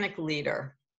organic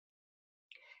leader?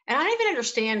 And I don't even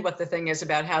understand what the thing is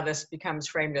about how this becomes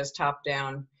framed as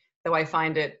top-down, though I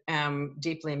find it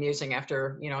deeply amusing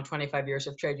after 25 years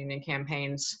of trade union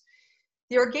campaigns.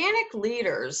 The organic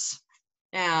leaders,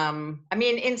 I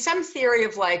mean, in some theory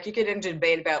of like, you get into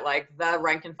debate about like the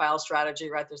rank and file strategy,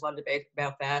 right? There's a lot of debate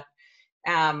about that,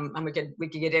 and we could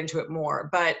get into it more.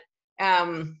 But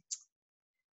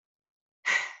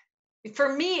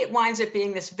for me, it winds up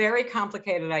being this very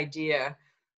complicated idea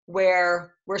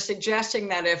where we're suggesting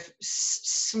that if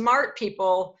smart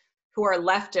people who are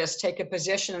leftists take a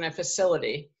position in a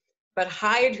facility, but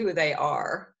hide who they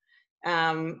are,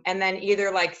 and then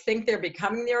either like think they're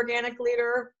becoming the organic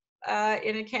leader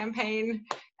in a campaign,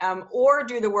 or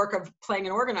do the work of playing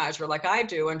an organizer like I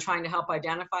do and trying to help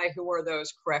identify who are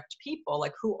those correct people,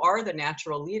 like who are the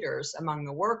natural leaders among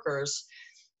the workers,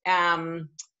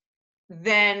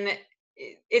 then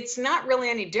it's not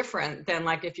really any different than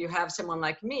like if you have someone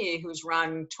like me who's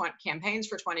run campaigns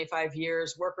for 25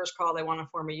 years, workers call, they want to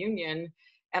form a union,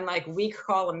 and like we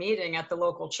call a meeting at the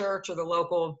local church or the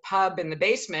local pub in the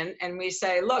basement and we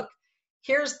say, look,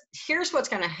 here's what's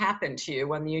going to happen to you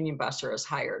when the union buster is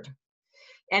hired.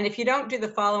 And if you don't do the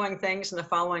following things in the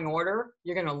following order,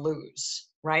 you're going to lose,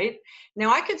 right?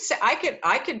 Now I could say,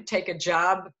 I could take a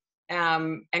job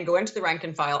and go into the rank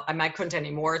and file. I couldn't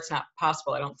anymore. It's not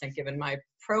possible, I don't think, given my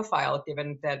profile,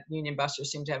 given that union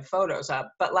busters seem to have photos up.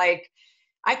 But like,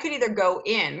 I could either go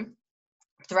in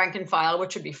the rank and file,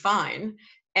 which would be fine,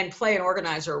 and play an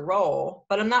organizer role,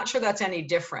 but I'm not sure that's any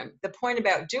different. The point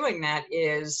about doing that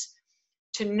is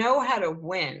to know how to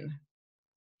win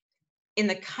in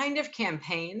the kind of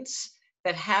campaigns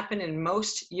that happen in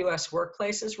most US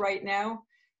workplaces right now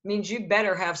means you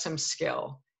better have some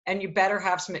skill. And you better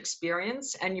have some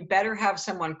experience, and you better have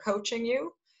someone coaching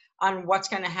you on what's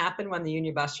going to happen when the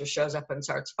union buster shows up and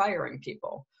starts firing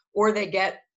people, or they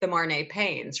get the Marnay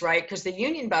pains, right? Because the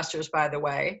union busters, by the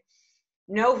way,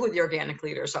 know who the organic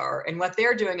leaders are, and what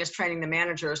they're doing is training the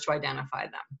managers to identify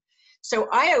them. So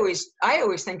I always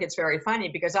think it's very funny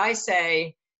because I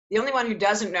say the only one who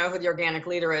doesn't know who the organic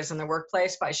leader is in the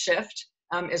workplace by shift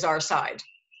is our side.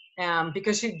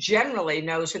 Because who generally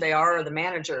knows who they are the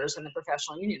managers and the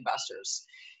professional union busters.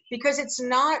 Because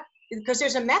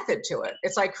there's a method to it.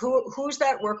 It's like, who's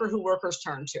that worker who workers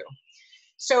turn to?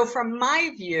 So from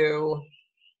my view,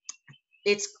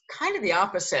 it's kind of the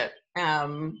opposite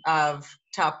of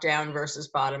top down versus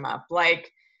bottom up.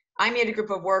 Like, I meet a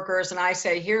group of workers and I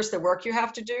say, here's the work you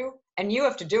have to do, and you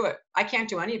have to do it. I can't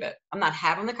do any of it. I'm not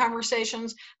having the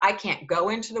conversations. I can't go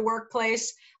into the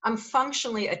workplace. I'm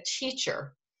functionally a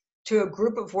teacher to a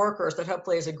group of workers that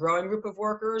hopefully is a growing group of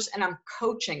workers, and I'm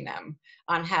coaching them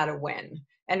on how to win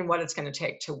and what it's going to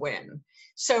take to win.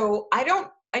 So I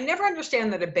never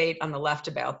understand the debate on the left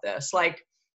about this. Like,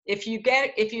 if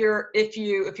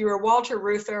you're Walter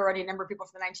Reuther or any number of people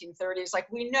from the 1930s,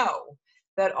 like, we know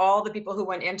that all the people who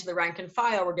went into the rank and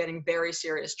file were getting very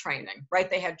serious training,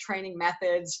 right? They had training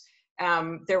methods.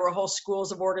 There were whole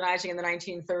schools of organizing in the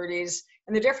 1930s.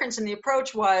 And the difference in the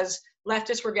approach was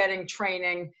leftists were getting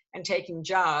training and taking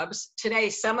jobs. Today,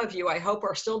 some of you, I hope,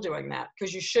 are still doing that,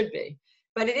 because you should be.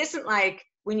 But it isn't like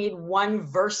we need one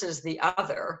versus the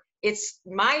other. It's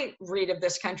my read of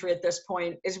this country at this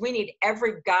point is we need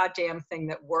every goddamn thing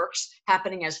that works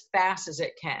happening as fast as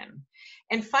it can.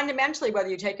 And fundamentally, whether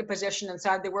you take a position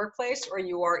inside the workplace or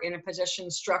you are in a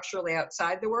position structurally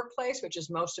outside the workplace, which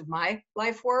is most of my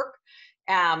life work,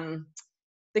 the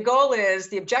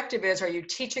objective is, are you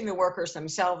teaching the workers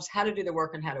themselves how to do the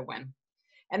work and how to win?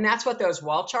 And that's what those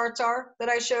wall charts are that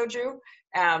I showed you.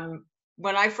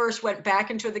 When I first went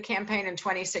back into the campaign in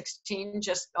 2016,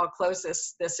 I'll close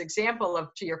this example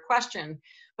to your question,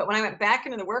 but when I went back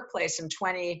into the workplace in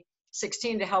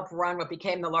 2016 to help run what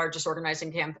became the largest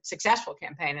successful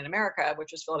campaign in America,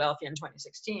 which was Philadelphia in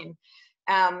 2016,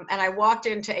 and I walked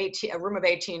into a room of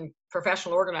 18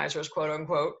 professional organizers, quote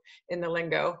unquote, in the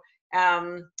lingo,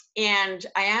 and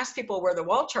I asked people where the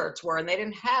wall charts were, and they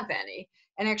didn't have any.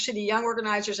 And actually the young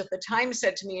organizers at the time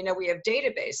said to me, you know, we have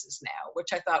databases now,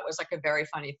 which I thought was like a very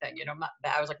funny thing. You know,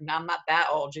 I was like, no, I'm not that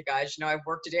old, you guys. You know, I've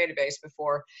worked a database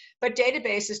before. But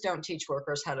databases don't teach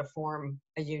workers how to form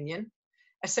a union.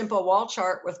 A simple wall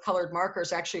chart with colored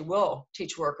markers actually will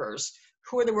teach workers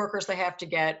who are the workers they have to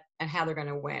get and how they're going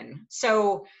to win.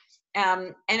 So,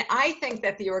 and I think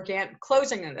that the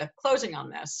closing on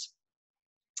this,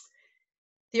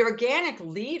 the organic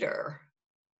leader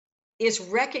is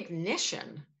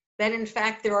recognition that in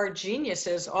fact there are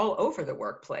geniuses all over the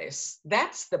workplace.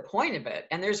 That's the point of it.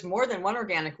 And there's more than one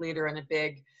organic leader in a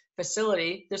big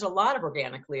facility. There's a lot of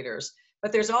organic leaders,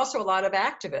 but there's also a lot of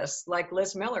activists like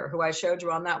Liz Miller, who I showed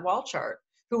you on that wall chart,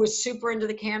 who was super into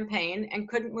the campaign and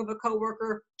couldn't move a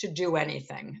coworker to do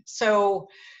anything. So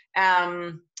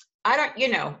I don't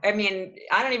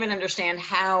even understand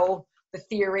how the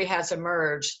theory has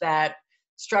emerged that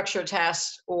structure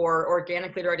test or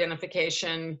organic leader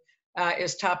identification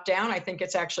is top down. I think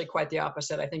it's actually quite the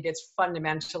opposite. I think it's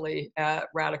fundamentally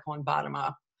radical and bottom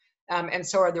up. And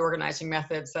so are the organizing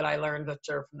methods that I learned that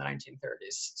are from the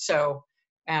 1930s. So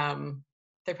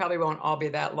they probably won't all be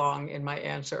that long in my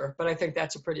answer, but I think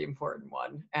that's a pretty important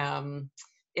one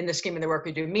in the scheme of the work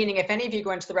we do. Meaning if any of you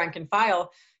go into the rank and file,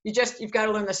 you've got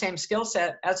to learn the same skill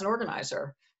set as an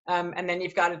organizer, and then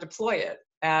you've got to deploy it.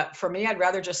 For me, I'd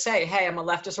rather just say, hey, I'm a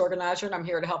leftist organizer and I'm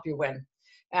here to help you win.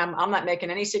 I'm not making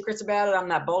any secrets about it. I'm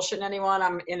not bullshitting anyone.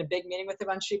 I'm in a big meeting with a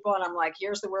bunch of people and I'm like,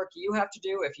 here's the work you have to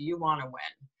do if you want to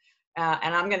win.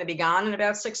 And I'm going to be gone in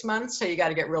about 6 months, so you got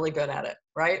to get really good at it,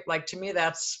 right? Like, to me,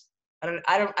 that's,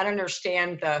 I don't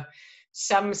understand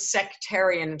some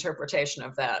sectarian interpretation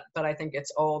of that, but I think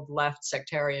it's old left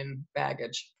sectarian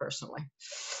baggage, personally.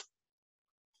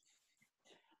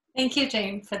 Thank you,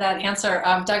 Jane, for that answer.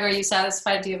 Doug, are you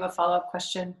satisfied? Do you have a follow-up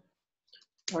question?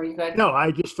 Or are you good? No,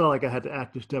 I just felt like I had to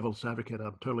act as devil's advocate.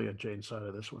 I'm totally on Jane's side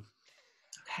of this one.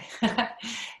 Okay.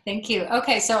 Thank you.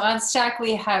 Okay, so on Stack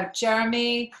we have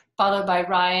Jeremy, followed by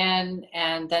Ryan,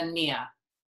 and then Mia.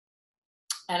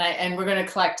 And we're going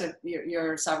to collect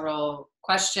your several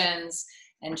questions,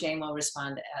 and Jane will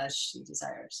respond as she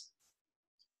desires.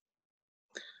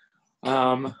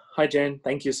 Hi, Jane.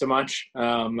 Thank you so much.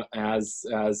 As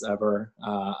ever,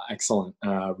 excellent,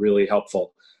 really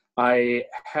helpful. I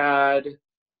had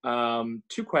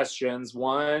 2 questions.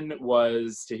 One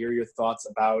was to hear your thoughts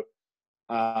about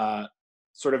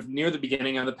sort of near the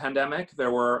beginning of the pandemic.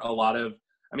 There were a lot of,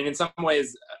 I mean, in some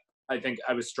ways, I think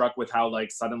I was struck with how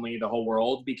like suddenly the whole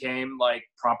world became like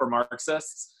proper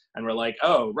Marxists, and we're like,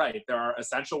 oh, right, there are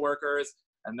essential workers,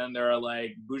 and then there are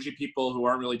like bougie people who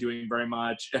aren't really doing very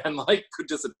much and like could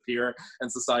disappear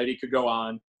and society could go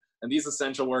on. And these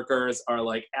essential workers are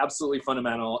like absolutely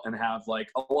fundamental and have like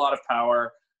a lot of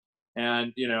power.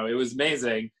 And, you know, it was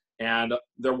amazing. And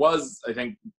there was, I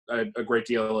think, a great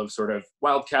deal of sort of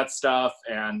wildcat stuff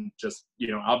and just, you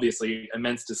know, obviously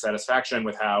immense dissatisfaction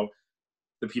with how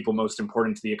the people most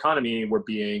important to the economy were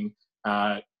being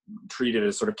treated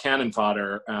as sort of cannon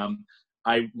fodder.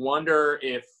 I wonder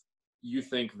if you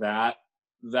think that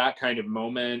that kind of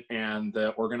moment and the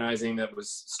organizing that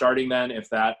was starting then, if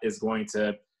that is going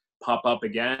to pop up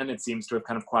again. It seems to have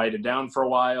kind of quieted down for a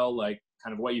while, like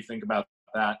kind of what you think about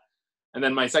that. And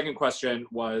then my second question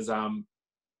was,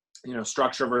 you know,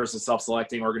 structure versus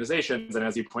self-selecting organizations. And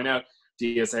as you point out,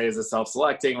 DSA is a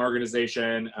self-selecting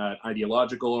organization,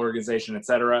 ideological organization, et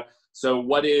cetera. So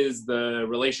what is the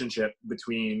relationship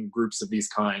between groups of these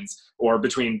kinds, or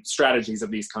between strategies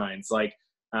of these kinds? Like,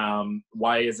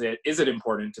 why is it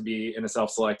important to be in a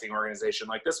self-selecting organization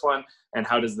like this one? And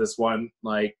how does this one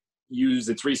like use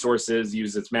its resources,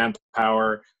 use its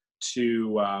manpower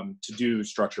to do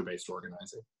structure-based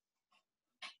organizing?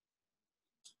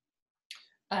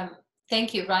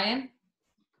 Thank you, Ryan.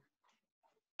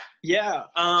 Yeah,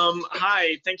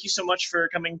 hi, thank you so much for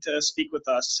coming to speak with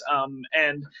us.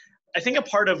 And I think a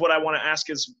part of what I want to ask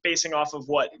is basing off of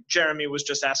what Jeremy was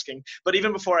just asking. But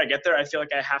even before I get there, I feel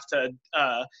like I have to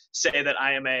say that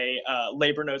I am a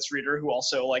labor notes reader who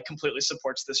also like completely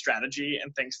supports this strategy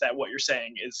and thinks that what you're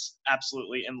saying is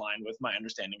absolutely in line with my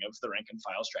understanding of the rank and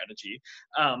file strategy.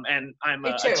 And I'm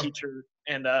a teacher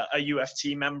and a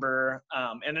UFT member.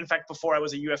 And in fact, before I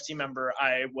was a UFT member,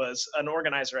 I was an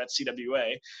organizer at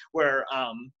CWA, where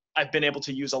I've been able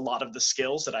to use a lot of the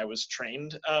skills that I was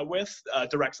trained with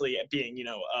directly at being, you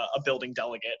know, a building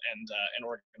delegate and an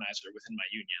organizer within my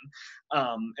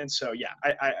union. And so, yeah,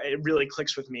 it really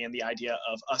clicks with me in the idea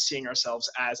of us seeing ourselves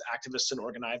as activists and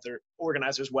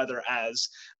organizers, whether as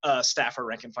staff or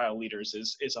rank and file leaders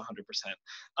is 100%.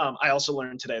 I also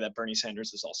learned today that Bernie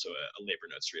Sanders is also a labor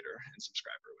notes reader and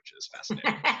subscriber, which is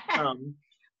fascinating.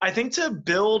 I think to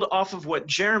build off of what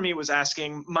Jeremy was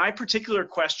asking, my particular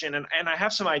question, and I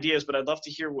have some ideas, but I'd love to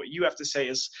hear what you have to say,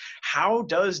 is how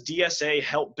does DSA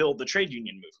help build the trade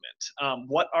union movement?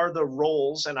 What are the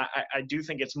roles, and I do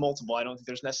think it's multiple, I don't think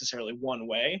there's necessarily one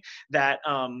way, that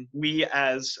we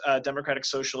as a Democratic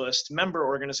Socialist member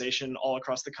organization all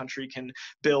across the country can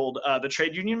build the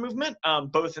trade union movement,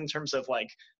 both in terms of like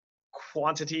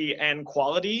quantity and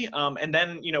quality, and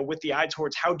then with the eye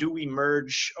towards how do we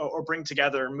merge or bring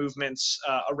together movements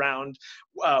around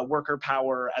worker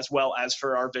power, as well as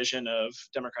for our vision of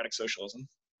democratic socialism.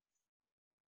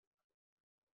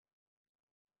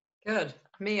 Good.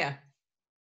 Mia.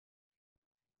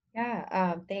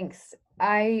 Yeah, thanks.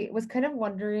 I was kind of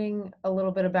wondering a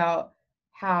little bit about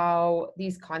how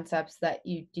these concepts that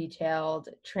you detailed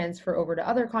transfer over to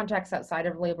other contexts outside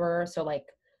of labor. So like,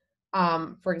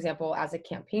 for example, as a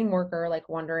campaign worker, like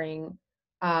wondering,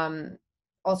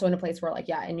 also in a place where like,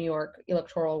 yeah, in New York,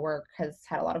 electoral work has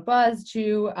had a lot of buzz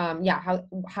too. Yeah,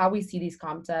 how we see these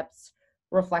concepts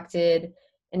reflected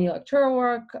in electoral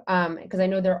work, because I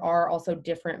know there are also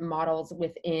different models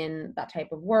within that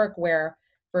type of work where,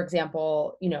 for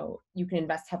example, you can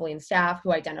invest heavily in staff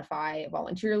who identify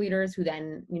volunteer leaders who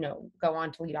then, go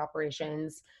on to lead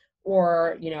operations,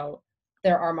 or,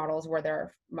 there are models where there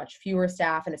are much fewer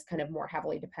staff and it's kind of more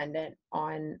heavily dependent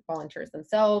on volunteers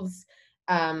themselves.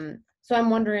 So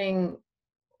I'm wondering,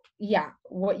 yeah,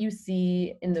 what you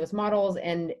see in those models,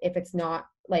 and if it's not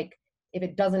like, if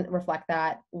it doesn't reflect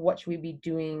that, what should we be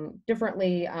doing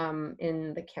differently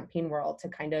in the campaign world to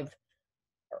kind of,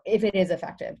 if it is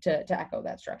effective, to echo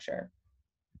that structure?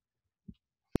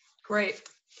 Great.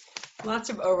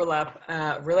 Lots of overlap,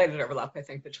 related overlap, I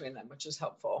think, between them, which is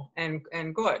helpful and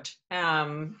good.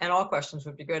 And all questions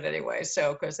would be good anyway.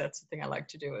 So, because that's the thing I like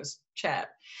to do is chat.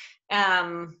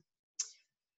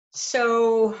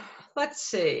 So let's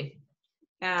see.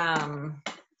 I'm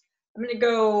going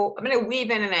to weave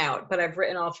in and out, but I've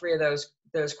written all three of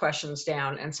those questions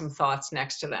down and some thoughts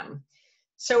next to them.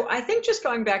 So I think just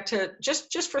going back to,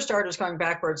 just for starters, going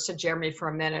backwards to Jeremy for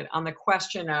a minute on the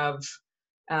question of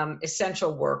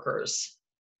essential workers.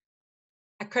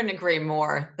 I couldn't agree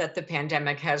more that the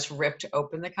pandemic has ripped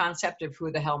open the concept of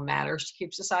who the hell matters to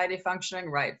keep society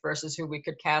functioning, right? Versus who we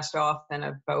could cast off in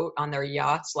a boat on their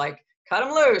yachts, like, cut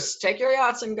them loose, take your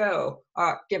yachts and go.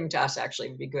 Or give them to us, actually,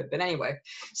 would be good. But anyway,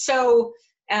 so,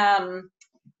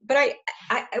 but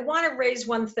I want to raise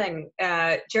one thing.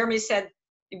 Jeremy said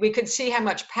we could see how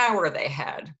much power they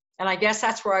had. And I guess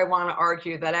that's where I want to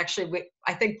argue that actually,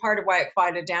 I think part of why it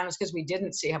quieted down is because we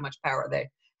didn't see how much power they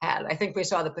had. I think we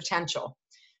saw the potential,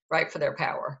 right, for their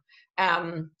power.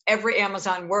 Every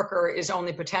Amazon worker is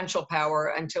only potential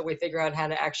power until we figure out how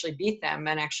to actually beat them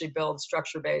and actually build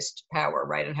structure-based power,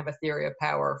 right, and have a theory of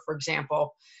power, for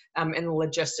example, in the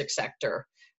logistics sector.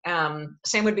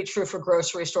 Same would be true for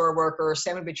grocery store workers.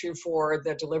 Same would be true for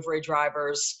the delivery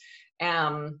drivers.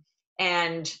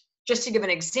 And just to give an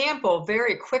example,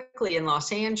 very quickly in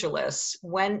Los Angeles,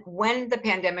 when the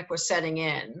pandemic was setting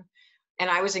in, and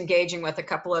I was engaging with a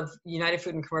couple of United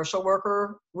Food and Commercial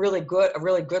worker, a really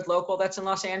good local that's in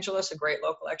Los Angeles, a great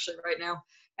local actually right now,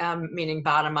 meaning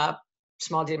bottom up,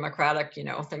 small D democratic,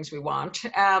 things we want.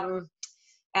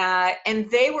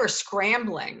 And they were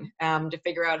scrambling to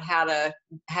figure out how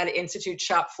to institute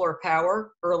shop floor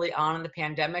power early on in the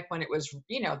pandemic, when it was,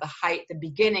 the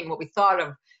beginning, what we thought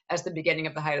of as the beginning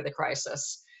of the height of the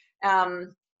crisis.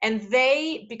 And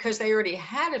they, because they already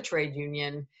had a trade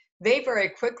union, they very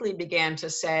quickly began to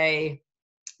say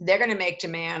they're going to make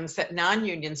demands that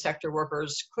non-union sector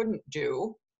workers couldn't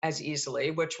do as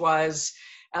easily, which was,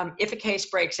 if a case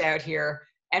breaks out here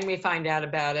and we find out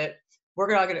about it, we're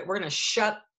going to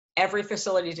shut every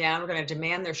facility down. We're going to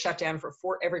demand their shutdown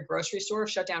every grocery store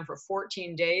shut down for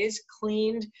 14 days,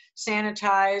 cleaned,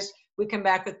 sanitized. We come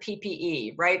back with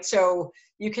PPE, right? So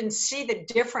you can see the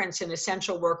difference in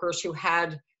essential workers who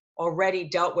had already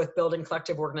dealt with building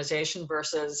collective organization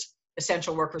versus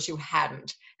essential workers who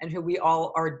hadn't, and who we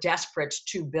all are desperate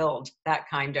to build that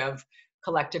kind of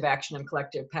collective action and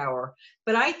collective power.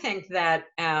 But I think that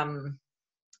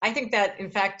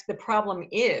in fact, the problem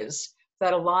is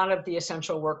that a lot of the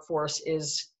essential workforce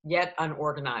is yet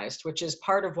unorganized, which is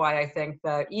part of why I think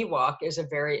the EWOC is a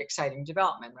very exciting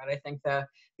development, right? I think the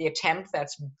attempt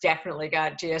that's definitely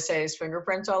got DSA's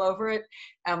fingerprints all over it,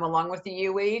 along with the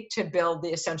UE, to build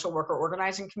the Essential Worker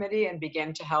Organizing Committee and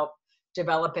begin to help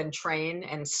develop and train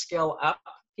and skill up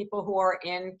people who are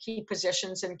in key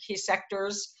positions in key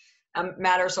sectors,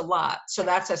 matters a lot. So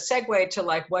that's a segue to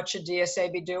like, what should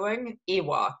DSA be doing?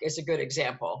 EWOC is a good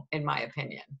example, in my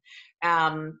opinion.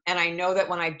 And I know that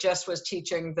when I just was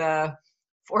teaching the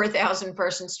 4,000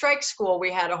 person strike school,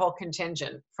 we had a whole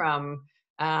contingent from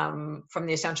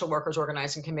the Essential Workers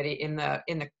Organizing Committee in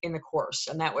the course,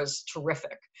 and that was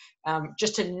terrific.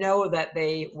 Just to know that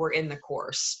they were in the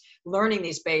course, learning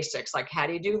these basics, like how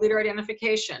do you do leader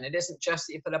identification? It isn't just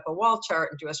that you put up a wall chart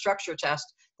and do a structure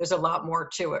test. There's a lot more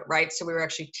to it, right? So we were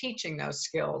actually teaching those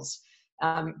skills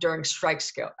during strike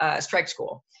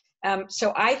school.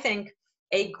 So I think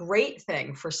a great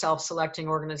thing for self-selecting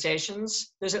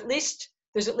organizations, there's at least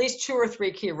 2 or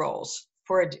 3 key roles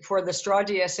for the straw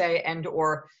DSA and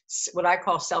or what I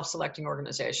call self-selecting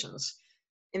organizations.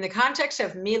 In the context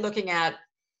of me looking at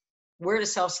where do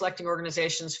self-selecting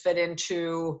organizations fit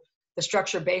into the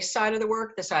structure-based side of the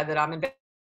work, the side that I'm in.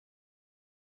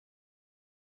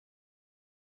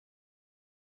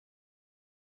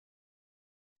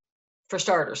 For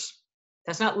starters,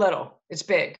 that's not little, it's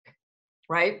big,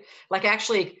 right? Like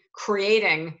actually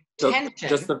creating tension.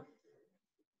 Just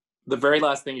the very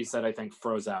last thing you said, I think,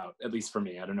 froze out, at least for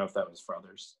me. I don't know if that was for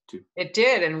others too. It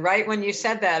did, and right when you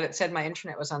said that, it said my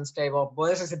internet was unstable. Boy,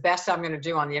 this is the best I'm gonna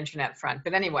do on the internet front.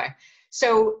 But anyway,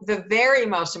 so the very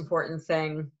most important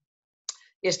thing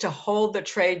is to hold the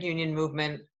trade union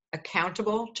movement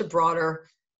accountable to broader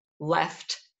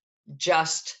left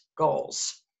just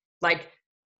goals. Like,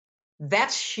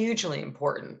 that's hugely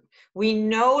important. We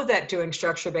know that doing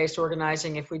structure-based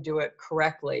organizing, if we do it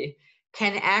correctly,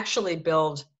 can actually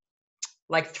build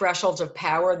like thresholds of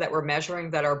power that we're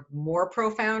measuring that are more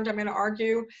profound, I'm going to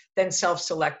argue, than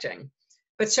self-selecting.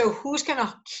 But so who's going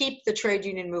to keep the trade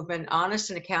union movement honest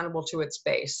and accountable to its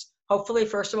base? Hopefully,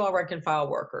 first of all, rank and file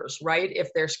workers, right? If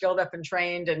they're skilled up and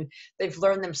trained and they've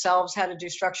learned themselves how to do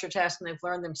structure tests and they've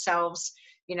learned themselves,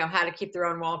 you know, how to keep their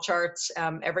own wall charts.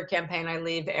 Every campaign I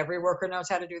leave, every worker knows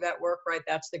how to do that work, right?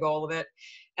 That's the goal of it.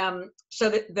 So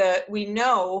that we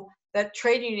know that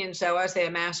trade unions, though, as they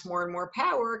amass more and more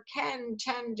power, can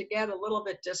tend to get a little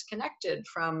bit disconnected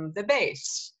from the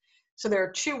base. So there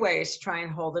are 2 ways to try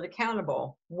and hold it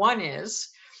accountable. One is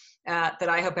that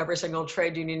I hope every single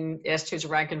trade union is who's a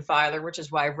rank and filer, which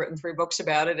is why I've written 3 books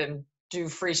about it and do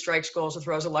free strike schools with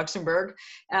Rosa Luxemburg.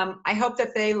 I hope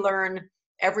that they learn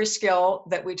every skill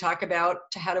that we talk about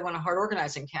to how to run a hard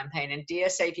organizing campaign. And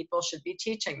DSA people should be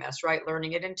teaching this, right?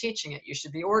 Learning it and teaching it. You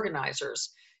should be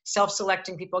organizers.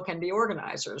 Self-selecting people can be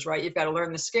organizers, right? You've got to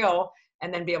learn the skill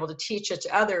and then be able to teach it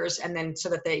to others, and then so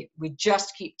that we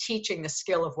just keep teaching the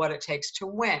skill of what it takes to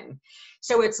win.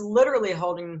 So it's literally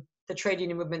holding the trade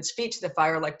union movement's feet to the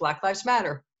fire, like Black Lives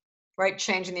Matter, right?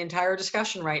 Changing the entire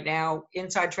discussion right now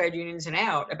inside trade unions and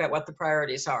out about what the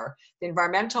priorities are. The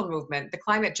environmental movement, the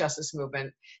climate justice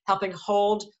movement, helping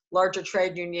hold larger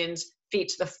trade unions' feet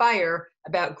to the fire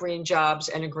about green jobs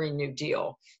and a Green New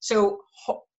Deal. So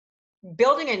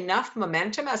building enough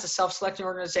momentum as a self-selecting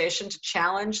organization to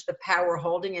challenge the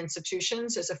power-holding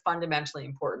institutions is a fundamentally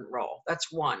important role.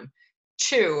 That's 1.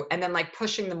 2, and then like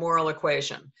pushing the moral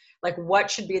equation. Like what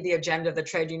should be the agenda of the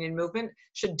trade union movement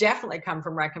should definitely come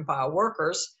from rank and file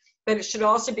workers, but it should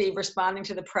also be responding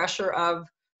to the pressure of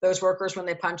those workers when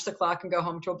they punch the clock and go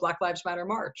home to a Black Lives Matter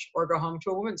march, or go home to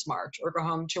a women's march, or go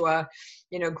home to a,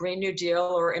 you know, Green New Deal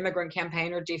or immigrant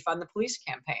campaign or defund the police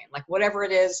campaign. Like whatever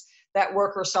it is that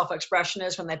worker self-expression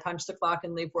is when they punch the clock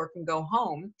and leave work and go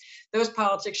home, those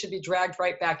politics should be dragged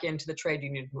right back into the trade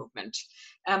union movement.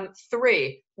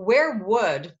 3, where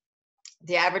would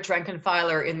the average rank and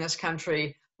filer in this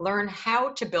country learn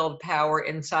how to build power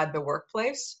inside the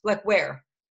workplace? Like where?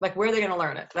 Like where are they going to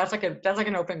learn it? That's like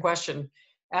an open question.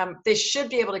 They should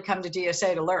be able to come to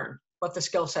DSA to learn what the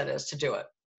skill set is to do it,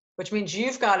 which means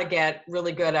you've got to get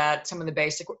really good at some of the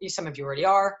basic, some of you already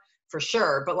are for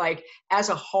sure, but like as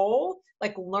a whole,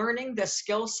 like learning the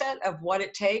skill set of what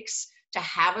it takes to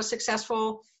have a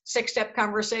successful 6-step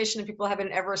conversation. If people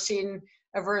haven't ever seen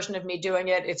a version of me doing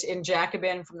it, it's in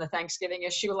Jacobin from the Thanksgiving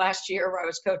issue last year, where I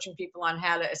was coaching people on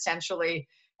how to essentially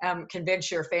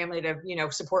convince your family to, you know,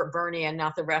 support Bernie and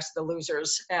not the rest of the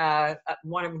losers,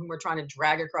 one of whom we're trying to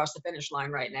drag across the finish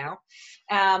line right now.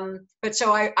 But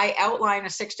so I outline a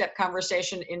 6-step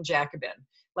conversation in Jacobin.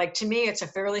 Like to me, it's a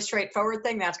fairly straightforward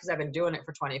thing. That's because I've been doing it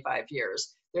for 25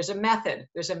 years. There's a method.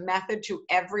 There's a method to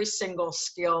every single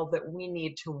skill that we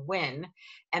need to win.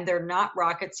 And they're not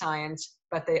rocket science,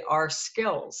 but they are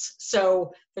skills.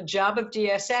 So the job of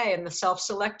DSA and the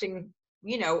self-selecting,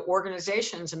 you know,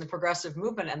 organizations in the progressive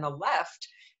movement and the left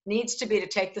needs to be to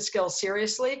take the skills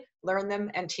seriously, learn them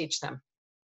and teach them,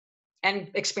 and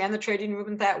expand the trade union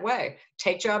movement that way.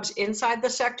 Take jobs inside the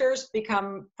sectors,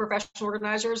 become professional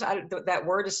organizers. That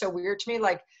word is so weird to me.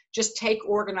 Like just take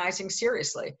organizing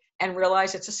seriously and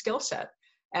realize it's a skill set.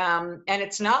 And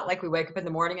it's not like we wake up in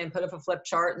the morning and put up a flip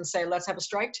chart and say, let's have a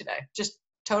strike today. Just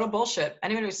total bullshit.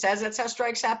 Anyone who says that's how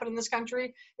strikes happen in this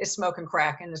country is smoking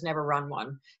crack and has never run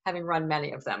one, having run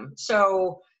many of them.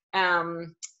 So,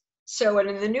 and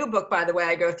in the new book, by the way,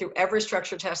 I go through every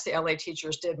structure test the LA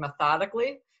teachers did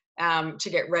methodically to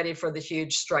get ready for the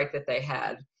huge strike that they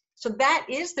had. So that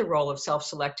is the role of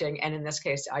self-selecting, and in this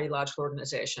case, ideological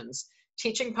organizations.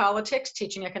 Teaching politics,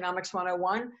 teaching economics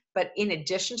 101, but in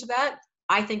addition to that,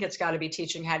 I think it's got to be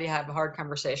teaching how do you have a hard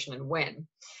conversation and win.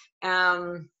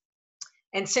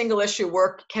 And single issue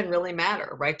work can really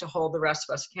matter, right? To hold the rest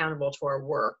of us accountable to our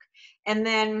work. And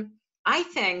then I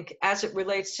think as it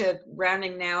relates to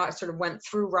rounding now, I sort of went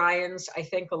through Ryan's, I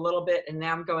think a little bit, and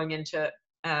now I'm going into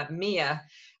Mia.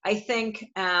 I think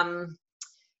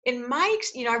in my,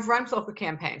 I've run political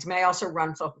campaigns. I mean, I also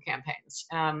run political campaigns,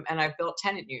 and I've built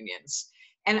tenant unions.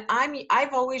 And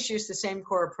I've always used the same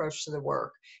core approach to the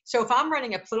work. So if I'm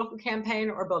running a political campaign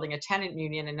or building a tenant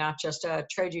union and not just a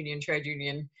trade union,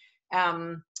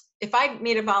 if I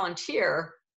meet a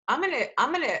volunteer, I'm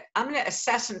gonna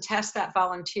assess and test that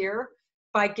volunteer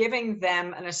by giving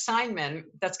them an assignment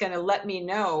that's gonna let me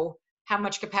know how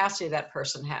much capacity that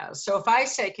person has. So if I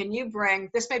say, can you bring,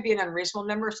 this may be an unreasonable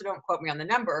number, so don't quote me on the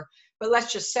number, but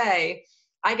let's just say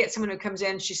I get someone who comes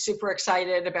in, she's super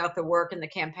excited about the work and the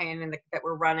campaign and that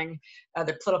we're running,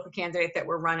 the political candidate that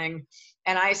we're running.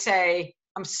 And I say,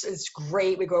 it's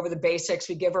great, we go over the basics,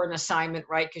 we give her an assignment,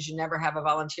 right? Because you never have a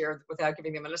volunteer without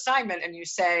giving them an assignment. And you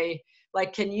say,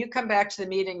 like, can you come back to the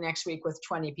meeting next week with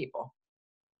 20 people?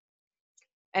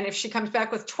 And if she comes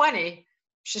back with 20,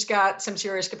 she's got some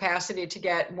serious capacity to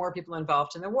get more people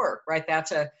involved in the work, right?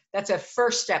 That's a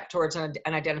first step towards an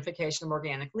identification of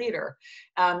organic leader.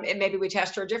 And maybe we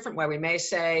test her a different way. We may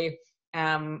say,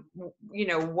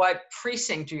 what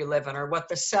precinct do you live in, or what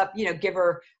the give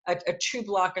her a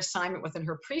 2-block assignment within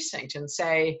her precinct and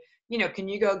say, can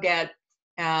you go get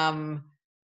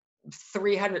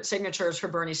 300 signatures for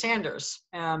Bernie Sanders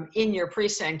in your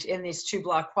precinct in these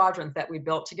 2-block quadrant that we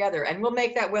built together. And we'll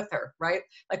make that with her, right?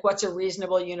 Like, what's a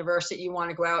reasonable universe that you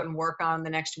want to go out and work on the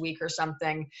next week or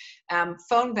something?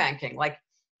 Phone banking. Like,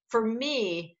 for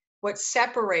me, what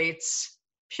separates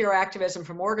pure activism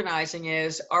from organizing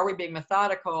is, are we being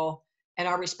methodical, and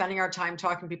are we spending our time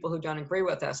talking to people who don't agree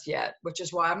with us yet? Which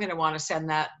is why I'm going to want to send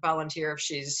that volunteer, if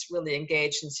she's really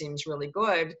engaged and seems really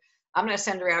good, I'm going to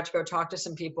send her out to go talk to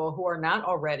some people who are not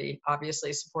already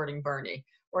obviously supporting Bernie,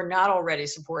 or not already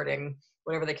supporting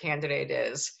whatever the candidate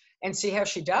is, and see how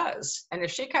she does. And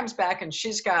if she comes back and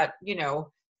she's got,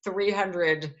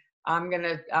 300, I'm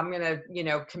gonna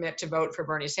commit to vote for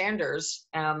Bernie Sanders,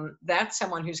 that's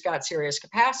someone who's got serious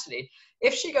capacity.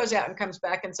 If she goes out and comes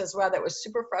back and says, wow, that was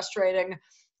super frustrating,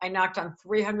 I knocked on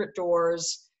 300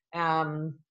 doors,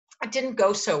 it didn't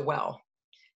go so well,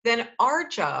 then our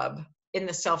job in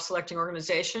the self-selecting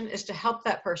organization is to help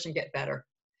that person get better.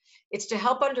 It's to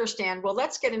help understand, well,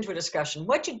 let's get into a discussion.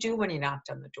 What'd you do when you knocked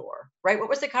on the door, right? What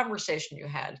was the conversation you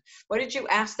had? What did you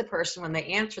ask the person when they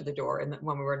answered the door and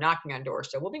when we were knocking on doors?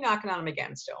 Still, we'll be knocking on them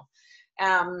again still.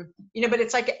 But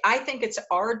it's like, I think it's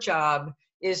our job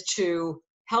is to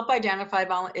help identify,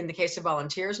 in the case of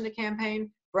volunteers in the campaign,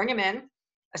 bring them in,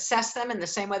 assess them in the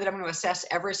same way that I'm going to assess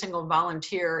every single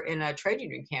volunteer in a trade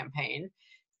union campaign,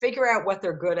 figure out what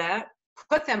they're good at,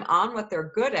 put them on what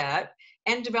they're good at,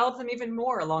 and develop them even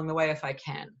more along the way if I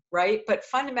can, right? But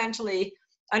fundamentally,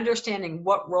 understanding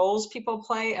what roles people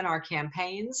play in our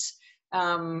campaigns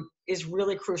is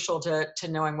really crucial to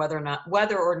knowing whether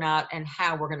or not and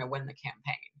how we're going to win the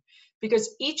campaign.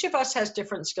 Because each of us has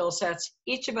different skill sets,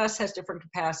 each of us has different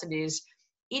capacities,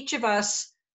 each of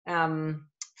us,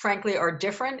 frankly, are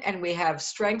different, and we have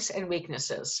strengths and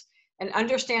weaknesses. And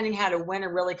understanding how to win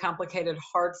a really complicated,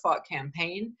 hard-fought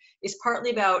campaign is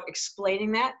partly about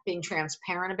explaining that, being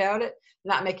transparent about it,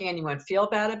 not making anyone feel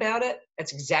bad about it.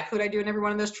 That's exactly what I do in every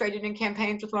one of those trade union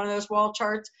campaigns with one of those wall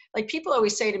charts. Like, people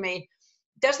always say to me,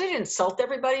 doesn't it insult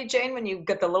everybody, Jane, when you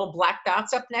get the little black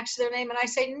dots up next to their name? And I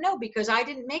say, no, because I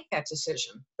didn't make that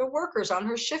decision. The workers on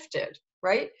her shift did,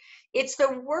 right? It's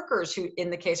the workers who,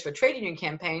 in the case of a trade union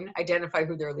campaign, identify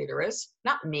who their leader is,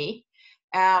 not me.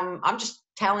 I'm just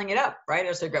tallying it up, right,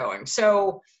 as they're going.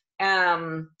 So,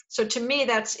 so to me,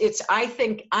 I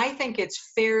think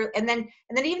it's fair. And then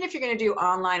even if you're going to do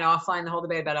online, offline, the whole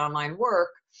debate about online work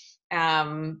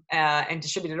and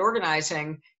distributed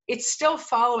organizing, it's still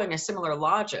following a similar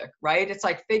logic, right? It's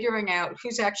like figuring out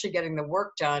who's actually getting the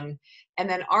work done. And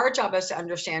then our job is to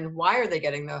understand, why are they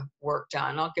getting the work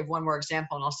done? I'll give one more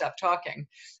example and I'll stop talking.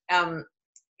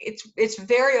 It's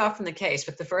very often the case,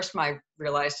 but the first time I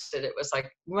realized it was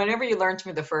like, whenever you learn to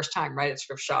me the first time, right, it's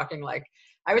sort of shocking. Like,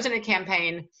 I was in a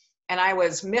campaign And I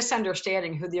was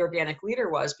misunderstanding who the organic leader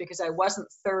was because I wasn't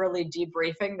thoroughly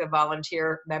debriefing the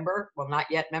volunteer member, well, not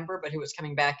yet member, but who was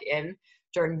coming back in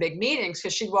during big meetings,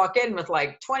 because she'd walk in with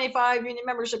like 25 union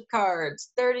membership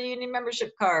cards, 30 union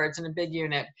membership cards in a big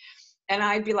unit. And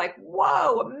I'd be like,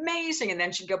 whoa, amazing. And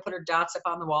then she'd go put her dots up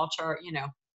on the wall chart, you know.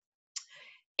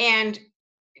 And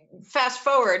fast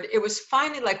forward, it was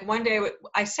finally like one day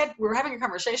I said, we were having a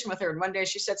conversation with her, and one day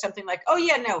she said something like, oh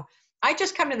yeah, no, I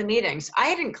just come to the meetings.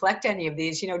 I didn't collect any of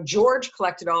these. You know, George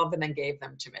collected all of them and gave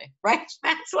them to me, right?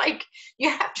 That's like, you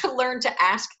have to learn to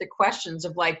ask the questions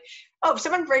of like, oh, if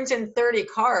someone brings in 30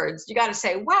 cards, you got to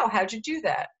say, wow, how'd you do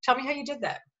that? Tell me how you did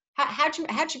that. How'd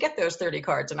you get those 30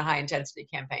 cards in a high intensity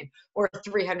campaign, or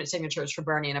 300 signatures for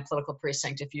Bernie in a political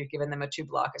precinct if you've given them a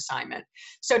 2-block assignment?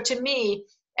 So to me,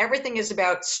 everything is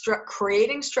about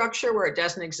creating structure where it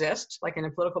doesn't exist, like in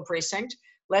a political precinct.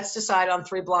 Let's decide on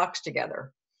 3 blocks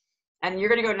together. And you're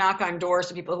going to go knock on doors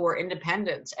to people who are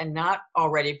independents and not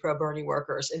already pro-Bernie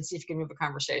workers and see if you can move a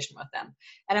conversation with them.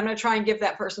 And I'm going to try and give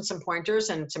that person some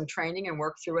pointers and some training and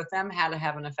work through with them how to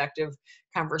have an effective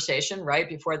conversation right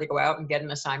before they go out and get an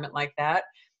assignment like that.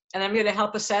 And I'm going to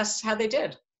help assess how they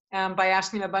did by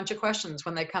asking them a bunch of questions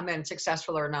when they come in,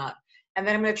 successful or not. And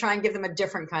then I'm going to try and give them a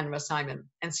different kind of assignment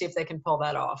and see if they can pull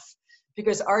that off.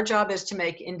 Because our job is to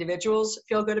make individuals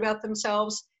feel good about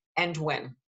themselves and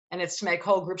win. And it's to make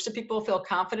whole groups of people feel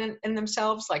confident in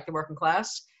themselves, like the working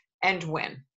class, and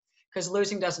win. Because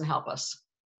losing doesn't help us.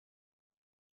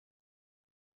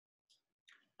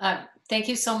 Thank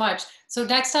you so much. So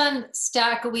next on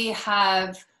Stack, we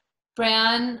have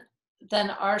Bran, then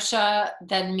Arsha,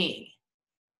 then me.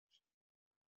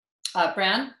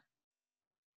 Bran?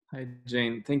 Hi,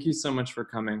 Jane. Thank you so much for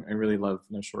coming. I really love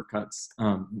No Shortcuts,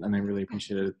 and I really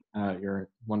appreciated your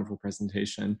wonderful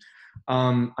presentation.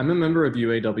 I'm a member of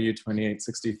UAW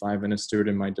 2865 and a steward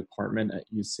in my department at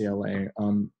UCLA.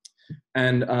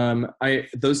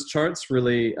 Those charts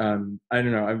really, I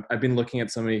don't know, I've been looking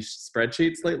at so many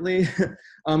spreadsheets lately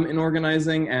in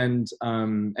organizing. And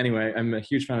anyway, I'm a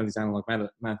huge fan of these analog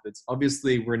methods.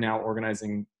 Obviously, we're now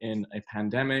organizing in a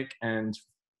pandemic, and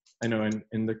I know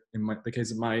in the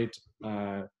case of my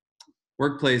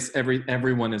workplace,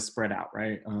 everyone is spread out,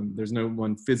 right? There's no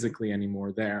one physically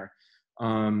anymore there.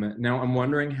 Now I'm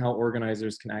wondering how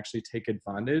organizers can actually take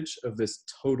advantage of this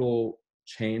total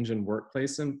change in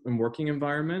workplace and working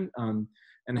environment,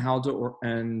 and how to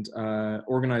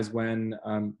organize when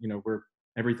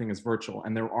everything is virtual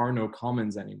and there are no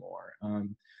commons anymore.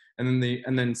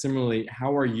 And then similarly,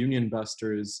 how are union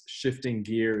busters shifting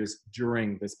gears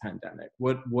during this pandemic?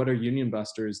 What are union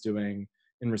busters doing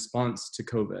in response to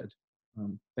COVID?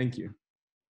 Thank you.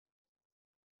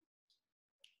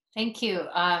 Thank you.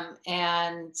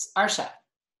 And Arsha.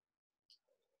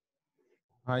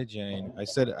 Hi, Jane. I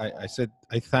said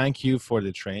I thank you for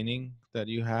the training that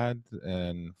you had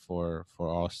and for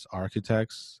us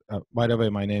architects. By the way,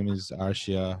 my name is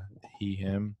Arsha, he,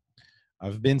 him.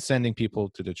 I've been sending people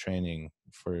to the training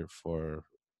for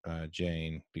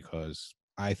Jane because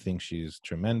I think she's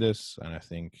tremendous, and I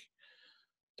think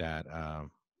that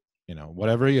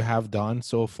whatever you have done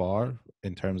so far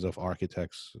in terms of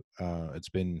architects, it's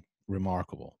been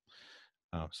remarkable.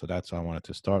 So that's what I wanted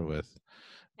to start with.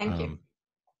 Thank you.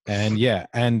 And yeah,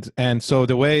 and so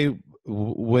the way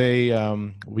we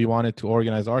wanted to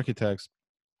organize architects,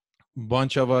 a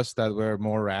bunch of us that were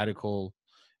more radical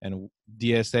and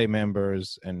DSA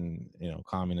members and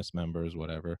communist members,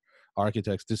 whatever,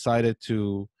 architects decided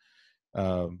to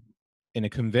in a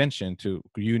convention to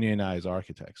unionize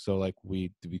architects. So like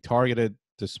we targeted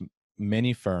this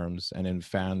many firms and then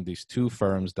found these 2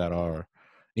 firms that are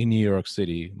in New York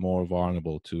City more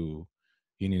vulnerable to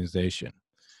unionization.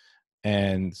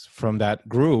 And from that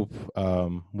group,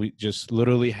 we just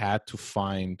literally had to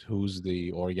find who's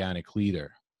the organic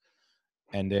leader.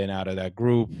 And then out of that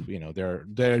group,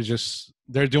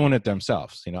 they're doing it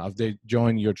themselves. If they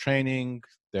join your training,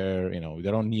 they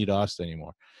don't need us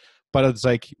anymore. But it's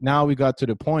like now we got to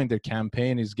the point the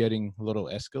campaign is getting a little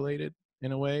escalated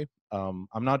in a way. I'm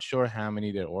not sure how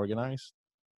many they're organized.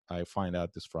 I find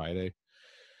out this Friday.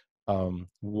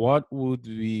 What would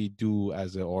we do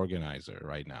as an organizer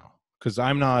right now? Because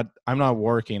I'm not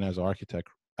working as an architect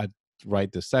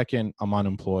right this second. I'm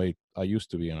unemployed. I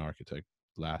used to be an architect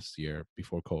last year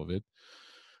before COVID.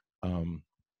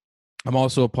 I'm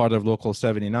also a part of Local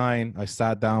 79. I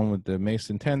sat down with the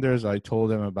Mason tenders. I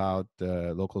told them about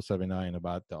the Local 79,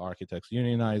 about the architects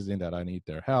unionizing, that I need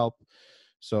their help.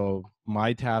 So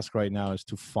my task right now is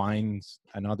to find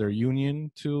another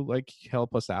union to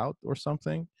help us out or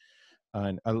something.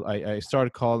 And I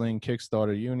started calling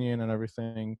Kickstarter Union and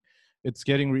everything. it's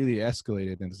getting really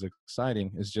escalated and it's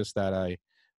exciting. It's just that I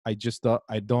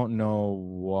don't know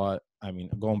what, I mean,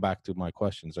 going back to my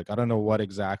questions, like, I don't know what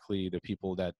exactly the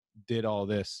people that did all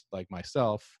this, like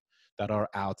myself, that are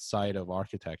outside of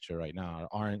architecture right now,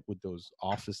 aren't with those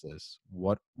offices.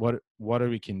 What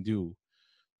we can do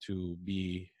to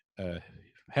be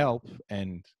help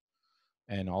and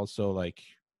also like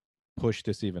push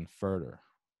this even further,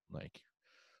 like,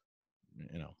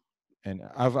 you know. And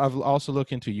I've also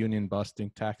looked into union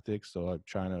busting tactics, so I'm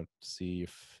trying to see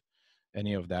if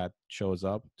any of that shows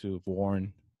up to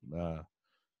warn the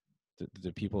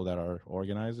people that are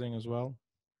organizing as well.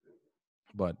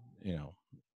 But you know,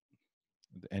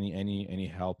 any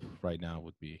help right now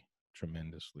would be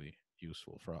tremendously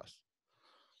useful for us.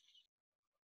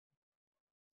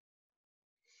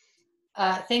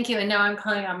 Thank you. And now I'm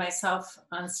calling on myself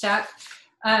on Stack.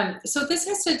 So this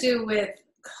has to do with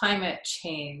climate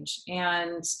change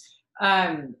and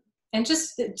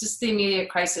just the immediate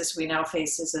crisis we now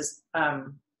face as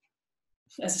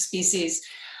a species.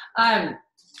 I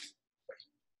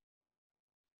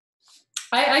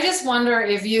just wonder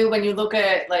if when you look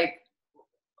at like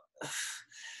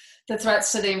the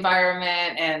threats to the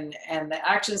environment and the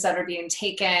actions that are being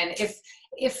taken, if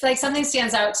like something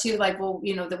stands out to you, like, well,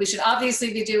 you know, that we should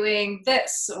obviously be doing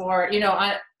this, or, you know,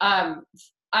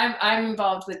 I'm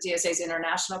involved with DSA's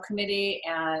international committee,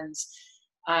 and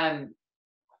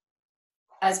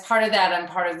as part of that, I'm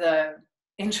part of the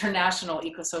international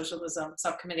eco-socialism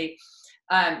subcommittee.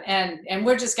 And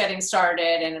we're just getting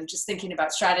started, and I'm just thinking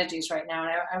about strategies right now.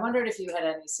 And I wondered if you had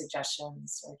any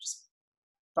suggestions, or just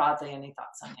broadly any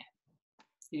thoughts on it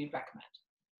you'd recommend.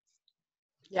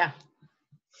 Yeah.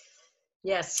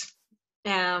 Yes.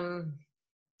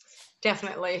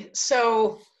 Definitely.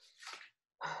 So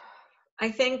I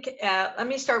think, let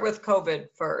me start with COVID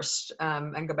first,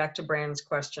 and go back to Brand's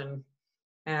question.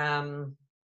 I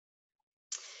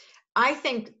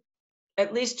think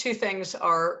at least two things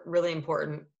are really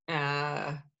important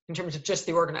in terms of just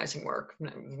the organizing work.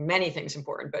 Many things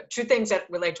important, but two things that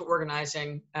relate to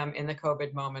organizing in the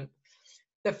COVID moment.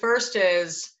 The first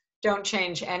is, don't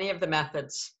change any of the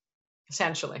methods,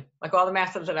 essentially. Like, all the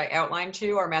methods that I outlined to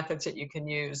you are methods that you can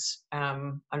use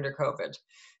under COVID.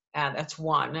 That's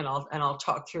one, and I'll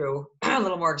talk through a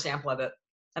little more example of it.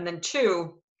 And then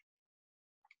two,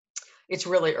 it's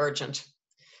really urgent.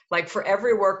 Like, for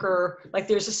every worker, like,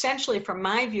 there's essentially, from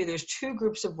my view, there's two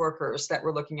groups of workers that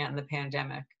we're looking at in the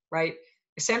pandemic, right?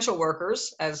 Essential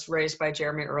workers, as raised by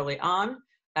Jeremy early on,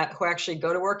 who actually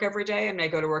go to work every day, and may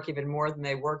go to work even more than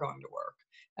they were going to work,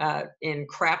 in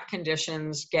crap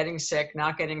conditions, getting sick,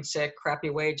 not getting sick, crappy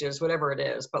wages, whatever it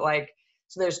is. But like,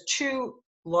 so there's two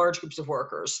large groups of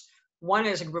workers. One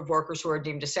is a group of workers who are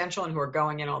deemed essential and who are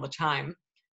going in all the time,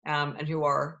 and who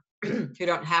are who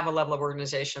don't have a level of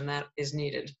organization that is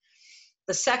needed.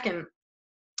 The second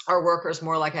are workers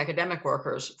more like academic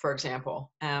workers, for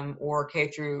example, or K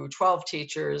through 12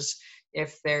 teachers,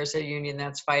 if there's a union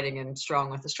that's fighting and strong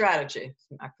with the strategy.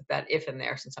 I put that if in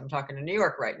there since I'm talking to New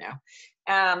York right now.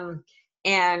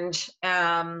 And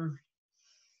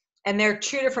there are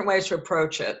two different ways to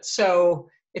approach it. So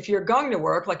if you're going to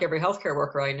work, like every healthcare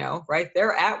worker I know, right,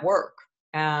 they're at work.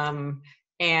 I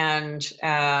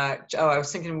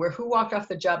was thinking, who walked off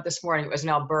the job this morning? It was in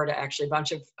Alberta, actually. A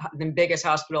bunch of the biggest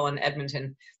hospital in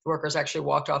Edmonton, the workers actually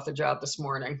walked off the job this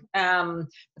morning. But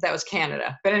that was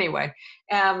Canada. But anyway,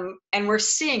 and we're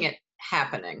seeing it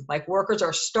happening. Like, workers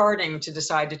are starting to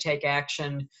decide to take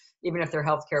action, even if they're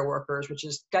healthcare workers, which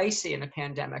is dicey in a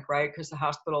pandemic, right? Because the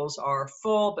hospitals are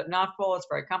full, but not full. It's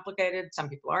very complicated. Some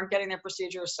people aren't getting their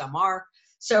procedures, some are.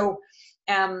 So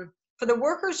for the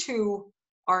workers who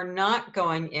are not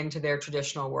going into their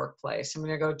traditional workplace, I'm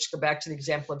going to just go back to the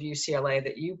example of UCLA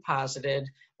that you posited,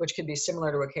 which could be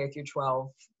similar to a K through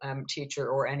 12 teacher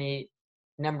or any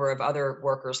number of other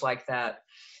workers like that.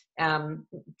 In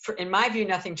my view,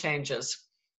 nothing changes.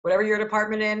 Whatever your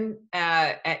department in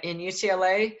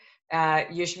UCLA,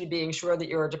 you should be being sure that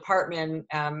your department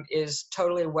is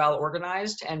totally well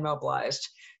organized and mobilized.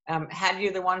 Have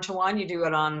you the one-to-one, you do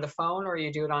it on the phone or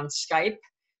you do it on Skype.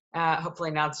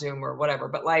 Hopefully not Zoom or whatever,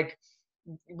 but like,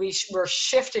 we're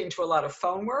shifting to a lot of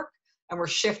phone work, and we're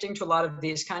shifting to a lot of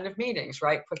these kind of meetings,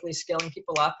 right? Quickly skilling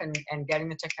people up and getting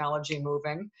the technology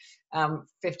moving.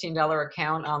 $15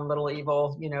 account on little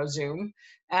evil, Zoom,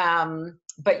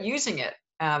 but using it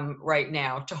right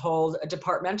now to hold a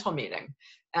departmental meeting,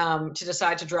 to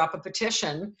decide to drop a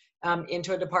petition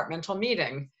into a departmental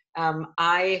meeting.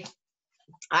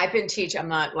 I've been teaching, I'm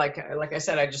not like I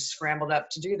said, I just scrambled up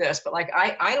to do this, but like,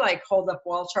 I like hold up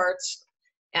wall charts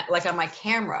on my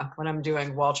camera when I'm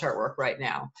doing wall chart work right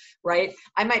now, right?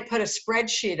 I might put a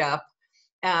spreadsheet up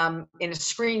in a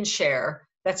screen share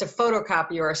that's a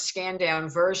photocopy or a scanned down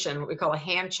version, what we call a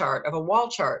hand chart of a wall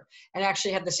chart, and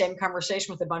actually have the same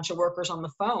conversation with a bunch of workers on the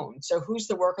phone. So who's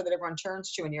the worker that everyone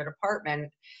turns to in your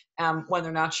department when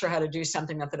they're not sure how to do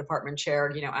something that the department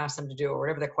chair, asked them to do, or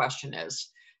whatever the question is,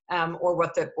 or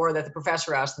that the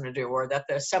professor asked them to do, or that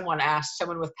someone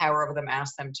with power over them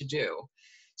asked them to do.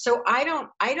 So I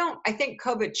think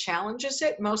COVID challenges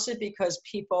it mostly because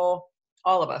people,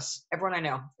 all of us, everyone I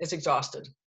know is exhausted.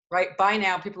 Right? By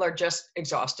now, people are just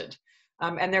exhausted.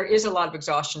 And there is a lot of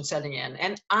exhaustion setting in.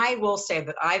 And I will say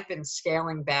that I've been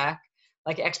scaling back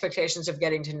like expectations of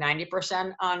getting to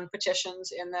 90% on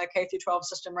petitions in the K through 12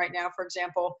 system right now, for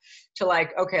example, to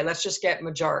like, okay, let's just get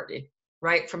majority,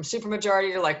 right? From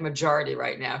supermajority to like majority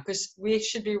right now, because we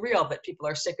should be real that people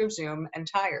are sick of Zoom and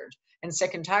tired, and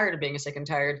sick and tired of being sick and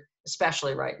tired,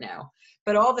 especially right now.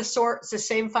 But all the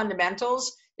same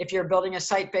fundamentals, if you're building a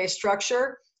site-based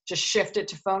structure, just shift it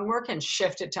to phone work and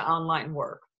shift it to online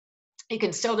work. You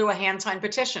can still do a hand-signed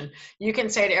petition. You can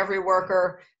say to every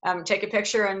worker, take a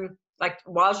picture and like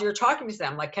while you're talking to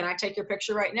them, like, can I take your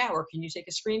picture right now? Or can you take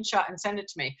a screenshot and send it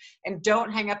to me? And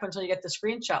don't hang up until you get the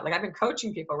screenshot. Like I've been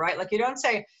coaching people, right? Like you don't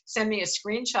say, send me a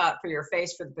screenshot for your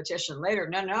face for the petition later.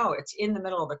 No, it's in the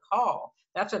middle of the call.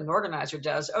 That's what an organizer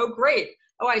does. Oh, great.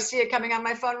 Oh, I see it coming on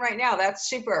my phone right now. That's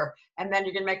super. And then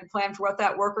you can make a plan for what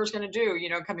that worker is going to do,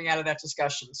 coming out of that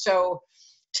discussion. So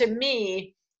to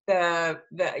me, the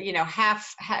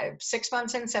 6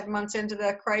 months in, 7 months into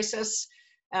the crisis,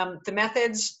 the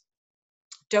methods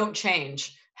don't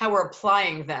change. How we're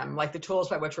applying them, like the tools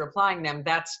by which we're applying them,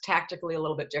 that's tactically a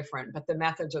little bit different, but the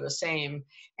methods are the same.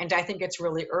 And I think it's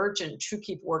really urgent to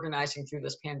keep organizing through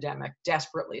this pandemic,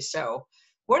 desperately so.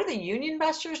 What are the union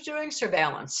busters doing?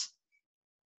 Surveillance.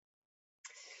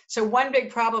 So one big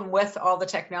problem with all the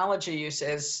technology use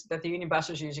is that the union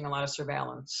busters are using a lot of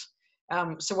surveillance.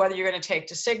 So whether you're going to take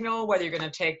to Signal, whether you're going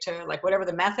to take to like whatever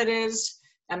the method is,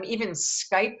 even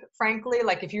Skype, frankly,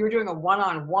 like if you were doing a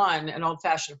one-on-one, an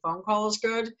old-fashioned phone call is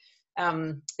good.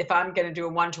 If I'm going to do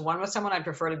a one-to-one with someone, I'd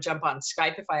prefer to jump on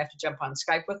Skype if I have to jump on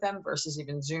Skype with them versus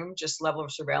even Zoom. Just level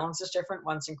of surveillance is different.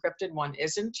 One's encrypted, one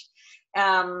isn't.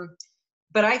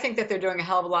 But I think that they're doing a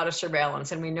hell of a lot of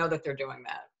surveillance, and we know that they're doing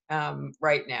that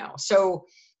right now. So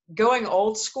going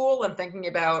old school and thinking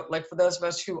about, like, for those of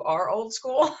us who are old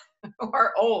school, who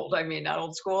are old, I mean, not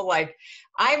old school, like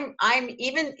I'm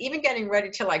even getting ready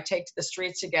to like take to the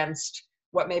streets against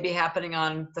what may be happening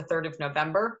on the 3rd of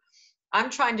November. I'm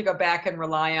trying to go back and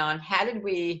rely on, how did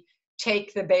we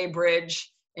take the Bay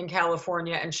Bridge in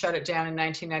California and shut it down in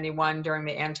 1991 during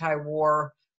the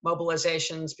anti-war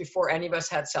mobilizations before any of us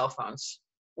had cell phones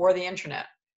or the internet?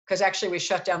 Because actually we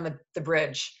shut down the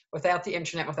bridge without the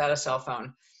internet, without a cell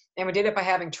phone. And we did it by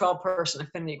having 12-person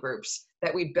affinity groups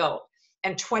that we built.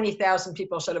 And 20,000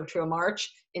 people showed up to a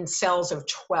march in cells of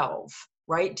 12,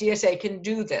 right? DSA can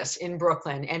do this in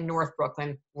Brooklyn and North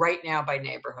Brooklyn right now by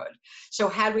neighborhood. So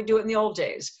how'd we do it in the old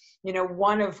days?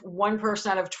 One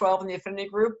person out of 12 in the affinity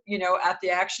group, at the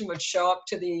action would show up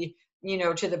to the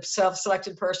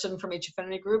self-selected person from each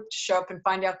affinity group to show up and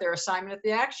find out their assignment at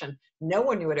the action. No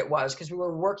one knew what it was because we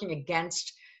were working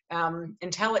against we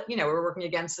were working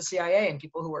against the CIA and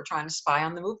people who were trying to spy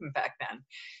on the movement back then.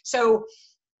 So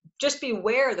just be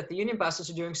aware that the union busters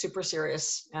are doing super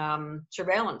serious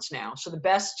surveillance now. So the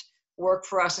best work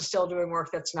for us is still doing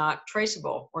work that's not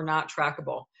traceable or not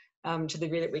trackable to the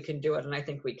degree that we can do it, and I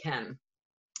think we can.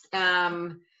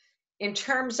 In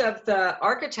terms of the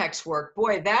architects' work,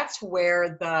 boy, that's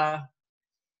where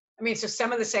so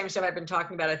some of the same stuff I've been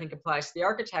talking about, I think, applies to the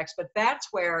architects, but that's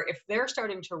where if they're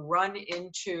starting to run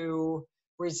into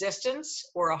resistance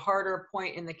or a harder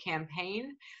point in the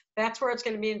campaign, that's where it's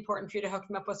going to be important for you to hook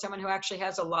them up with someone who actually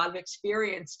has a lot of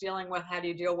experience dealing with how do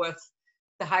you deal with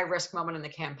the high risk moment in the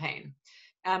campaign.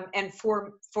 And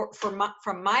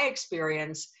from my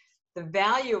experience, the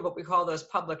value of what we call those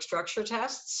public structure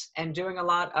tests and doing a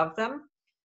lot of them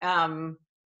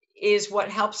is what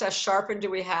helps us sharpen, do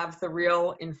we have the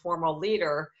real informal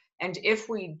leader? And if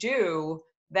we do,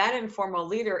 that informal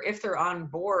leader, if they're on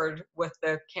board with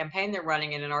the campaign they're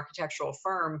running in an architectural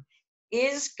firm,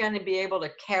 is going to be able to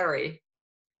carry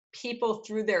people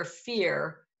through their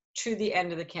fear to the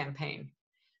end of the campaign.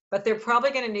 But they're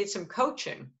probably going to need some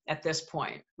coaching at this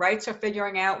point, right? So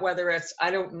figuring out whether it's, I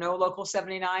don't know, Local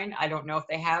 79, I don't know if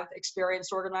they have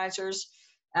experienced organizers.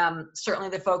 Certainly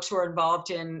the folks who are involved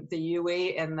in the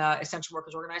UE and the Essential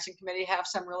Workers Organizing Committee have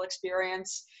some real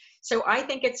experience. So I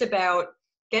think it's about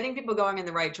getting people going in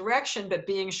the right direction, but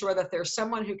being sure that there's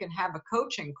someone who can have a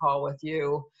coaching call with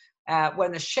you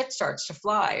when the shit starts to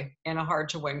fly in a hard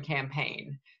to win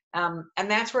campaign. And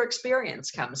that's where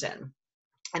experience comes in.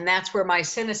 And that's where my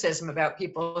cynicism about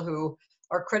people who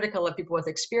are critical of people with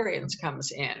experience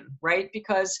comes in, right?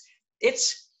 Because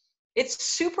it's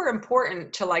super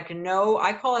important to like know,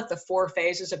 I call it the 4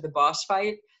 phases of the boss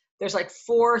fight. There's like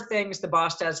 4 things the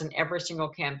boss does in every single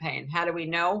campaign. How do we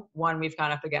know? 1, we've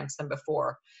gone up against them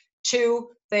before. 2,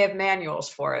 they have manuals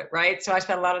for it, right? So I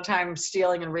spent a lot of time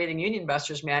stealing and reading Union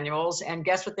Busters manuals, and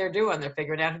guess what they're doing? They're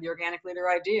figuring out who the organic leader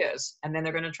idea is, and then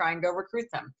they're going to try and go recruit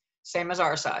them. Same as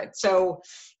our side. So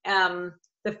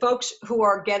the folks who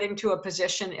are getting to a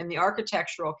position in the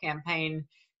architectural campaign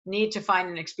need to find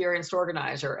an experienced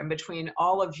organizer. And between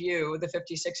all of you, the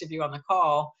 56 of you on the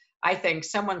call, I think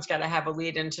someone's got to have a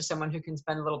lead into someone who can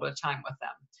spend a little bit of time with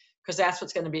them, because that's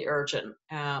what's going to be urgent,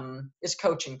 is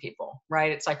coaching people,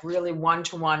 right? It's like really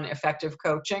one-to-one effective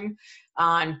coaching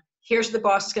on here's what the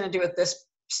boss is going to do at this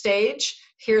stage.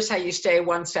 Here's how you stay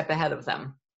 1 step ahead of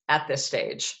them at this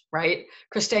stage, right?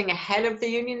 Because staying ahead of the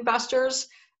Union Busters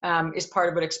is part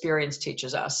of what experience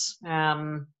teaches us.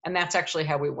 And that's actually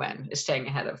how we win, is staying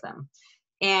ahead of them.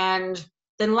 And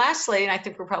then lastly, and I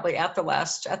think we're probably at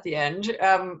the end,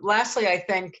 lastly, I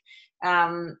think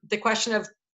the question of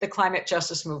the climate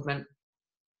justice movement.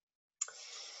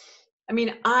 I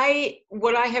mean,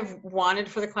 what I have wanted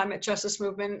for the climate justice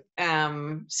movement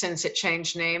since it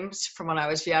changed names from when I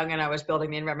was young and I was building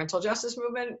the environmental justice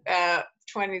movement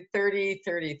 30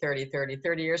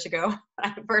 years ago.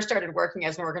 I first started working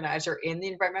as an organizer in the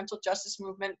environmental justice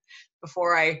movement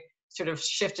before I sort of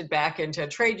shifted back into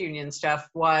trade union stuff.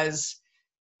 Was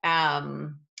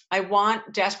I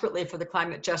want desperately for the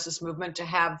climate justice movement to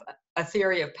have a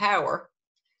theory of power.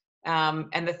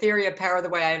 And the theory of power, the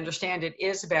way I understand it,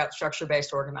 is about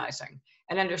structure-based organizing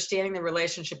and understanding the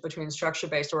relationship between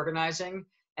structure-based organizing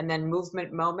and then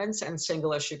movement moments and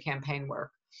single issue campaign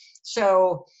work.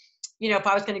 So, you know, if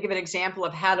I was going to give an example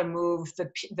of how to move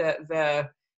the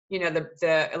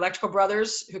electrical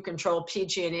brothers who control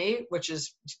PG&E, which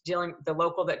is the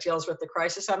local that deals with the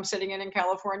crisis I'm sitting in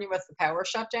California with the power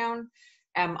shutdown.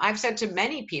 I've said to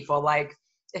many people, like,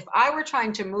 if I were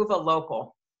trying to move a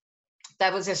local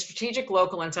that was a strategic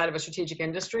local inside of a strategic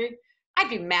industry, I'd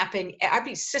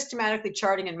be systematically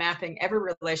charting and mapping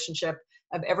every relationship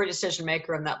of every decision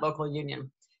maker in that local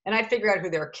union. And I'd figure out who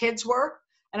their kids were,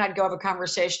 and I'd go have a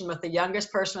conversation with the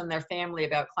youngest person in their family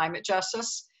about climate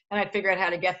justice, and I'd figure out how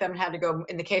to get them, how to go,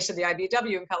 in the case of the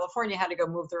IBW in California, how to go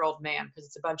move their old man, because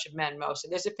it's a bunch of men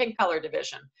mostly. There's a pink color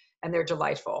division, and they're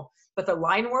delightful. But the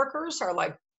line workers are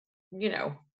like, you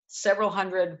know, several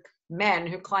hundred men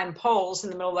who climb poles in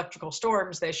the middle of electrical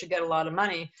storms. They should get a lot of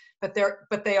money, but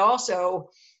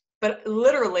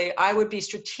literally I would be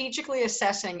strategically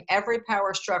assessing every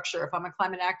power structure, if I'm a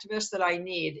climate activist, that I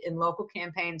need in local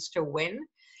campaigns to win,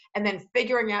 and then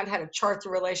figuring out how to chart the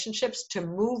relationships to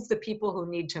move the people who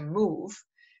need to move,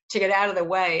 to get out of the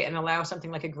way and allow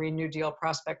something like a Green New Deal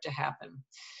prospect to happen.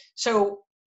 So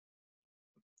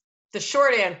the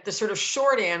sort of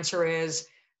short answer is,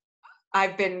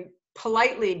 I've been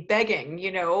politely begging,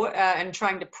 you know, and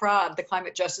trying to prod the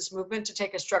climate justice movement to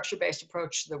take a structure-based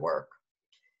approach to the work.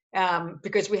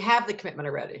 Because we have the commitment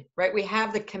already, right? We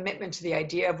have the commitment to the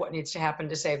idea of what needs to happen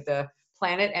to save the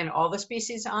planet and all the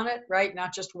species on it, right?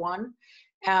 Not just one.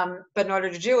 But in order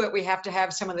to do it, we have to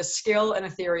have some of the skill and a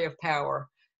theory of power.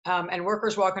 And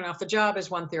workers walking off the job is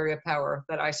one theory of power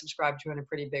that I subscribe to in a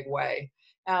pretty big way.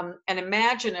 And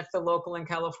imagine if the local in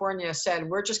California said,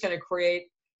 we're just going to create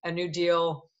a new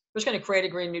deal. We're just going to create a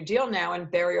Green New Deal now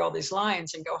and bury all these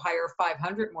lines and go hire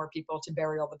 500 more people to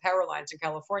bury all the power lines in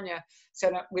California, so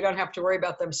we don't have to worry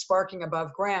about them sparking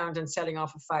above ground and setting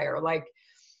off a fire. Like,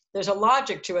 there's a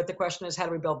logic to it. The question is, how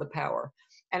do we build the power?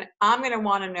 And I'm going to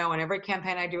want to know in every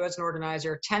campaign I do as an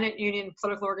organizer, tenant union,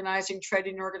 political organizing, trade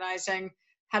union organizing,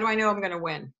 how do I know I'm going to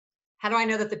win? How do I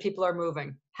know that the people are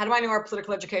moving? How do I know our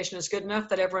political education is good enough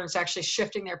that everyone's actually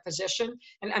shifting their position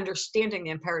and understanding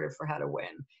the imperative for how to win?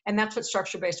 And that's what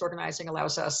structure-based organizing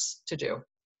allows us to do.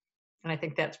 And I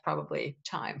think that's probably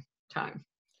time.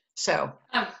 So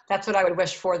that's what I would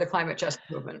wish for the climate justice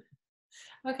movement.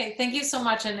 Okay, thank you so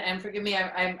much, and forgive me,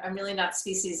 I'm really not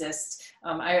speciesist.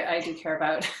 I do care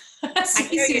about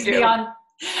species beyond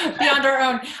our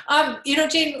own. You know,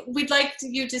 Jane, we'd like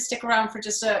you to stick around for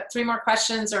just 3 more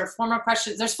questions or 4 more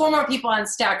questions. There's 4 more people on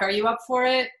Stack. Are you up for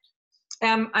it?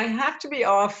 I have to be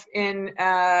off in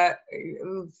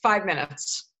 5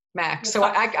 minutes max. So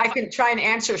I can try and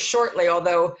answer shortly,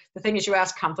 although the thing is you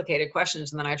ask complicated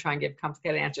questions and then I try and give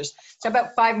complicated answers. So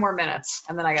about 5 more minutes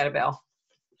and then I got a bell.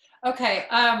 Okay,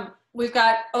 we've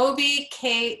got Obi,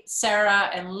 Kate,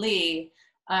 Sarah, and Lee.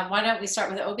 Why don't we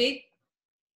start with Obi?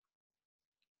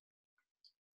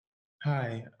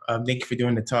 Hi, thank you for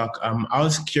doing the talk. I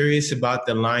was curious about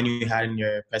the line you had in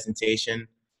your presentation.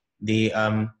 The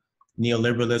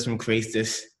neoliberalism creates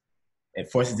this,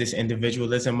 it forces this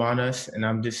individualism on us. And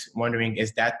I'm just wondering,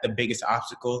 is that the biggest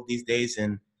obstacle these days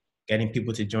in getting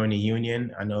people to join a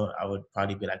union? I know I would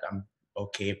probably be like, I'm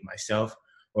okay with myself.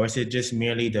 Or is it just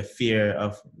merely the fear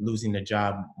of losing the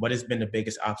job? What has been the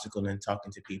biggest obstacle in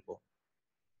talking to people?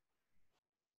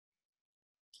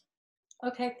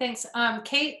 Okay, thanks.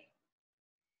 Kate?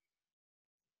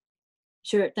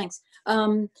 Sure, thanks.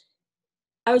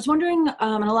 I was wondering,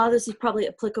 and a lot of this is probably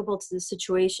applicable to the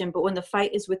situation, but when the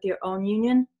fight is with your own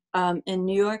union, in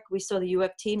New York, we saw the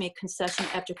UFT make concession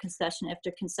after concession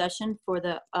after concession for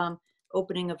the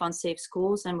opening of unsafe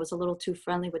schools and was a little too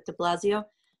friendly with de Blasio.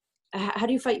 How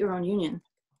do you fight your own union?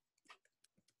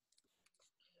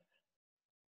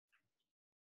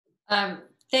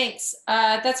 Thanks.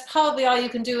 That's probably all you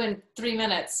can do in 3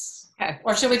 minutes. Okay.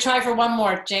 Or should we try for one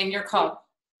more? Jane, your call.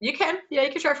 You can. Yeah,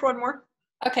 you can try for one more.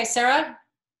 Okay, Sarah?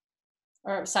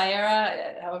 Or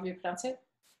Sayera, however you pronounce it.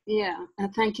 Yeah,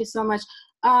 thank you so much.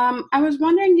 I was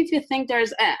wondering if you think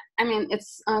there's, I mean,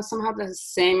 it's somehow the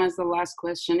same as the last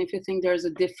question. If you think there's a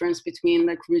difference between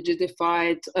like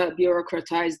rigidified,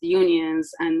 bureaucratized unions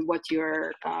and what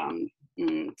you're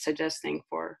suggesting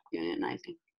for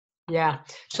unionizing. Yeah.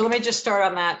 So let me just start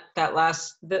on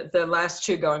the last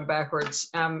two going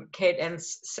backwards. Kate and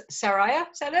Saraya,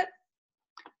 is that it?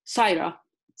 Saira.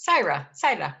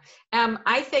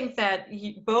 I think that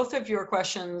both of your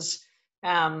questions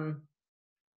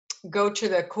go to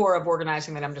the core of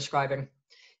organizing that I'm describing.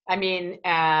 I mean,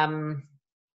 I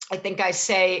think I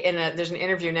say there's an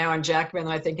interview now on Jackman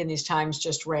that I think in these times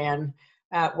just ran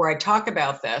where I talk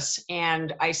about this.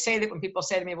 And I say that when people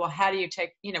say to me, well, how do you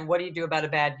take, what do you do about a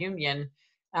bad union?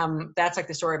 That's like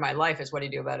the story of my life is what do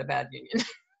you do about a bad union?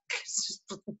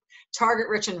 Target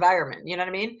rich environment, you know what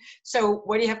I mean? So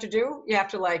what do you have to do? You have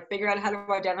to like figure out how to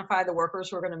identify the workers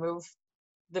who are going to move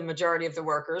the majority of the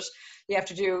workers. You have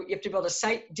to build a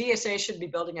site. DSA should be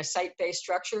building a site-based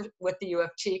structure with the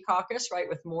UFT caucus, right?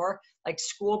 With more like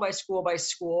school by school by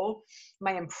school.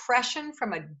 My impression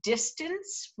from a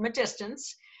distance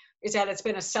is that it's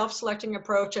been a self-selecting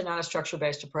approach and not a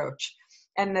structure-based approach.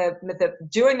 And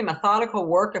doing the methodical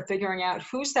work of figuring out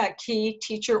who's that key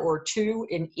teacher or two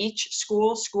in each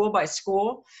school by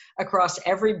school, across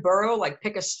every borough, like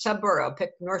pick a sub-borough,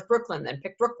 pick North Brooklyn, then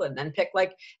pick Brooklyn, then pick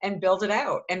and build it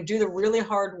out and do the really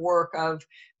hard work of,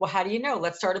 well, how do you know?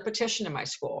 Let's start a petition in my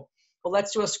school. Well,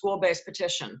 let's do a school-based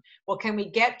petition. Well, can we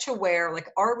get to where,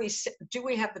 do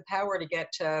we have the power to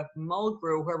get to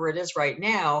Mulgrew, whoever it is right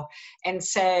now, and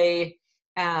say,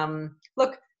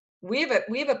 look, we have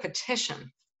a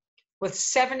petition with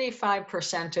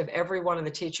 75% of every one of the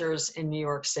teachers in New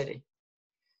York City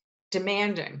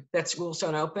demanding that schools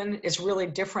don't open is really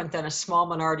different than a small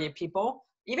minority of people,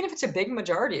 even if it's a big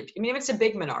majority. If it's a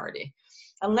big minority,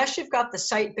 unless you've got the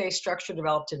site-based structure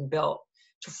developed and built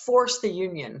to force the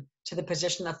union to the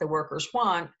position that the workers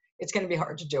want, it's going to be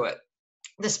hard to do it.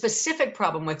 The specific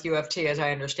problem with UFT, as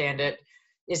I understand it,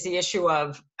 is the issue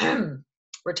of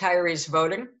retirees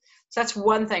voting. So that's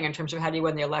one thing in terms of how do you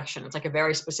win the election. It's like a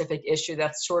very specific issue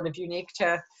that's sort of unique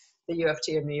to the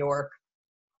UFT of New York.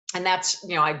 And that's,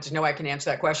 I know I can answer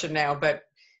that question now, but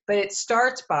it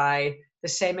starts by the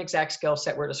same exact skill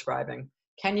set we're describing.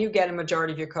 Can you get a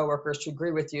majority of your coworkers to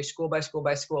agree with you school by school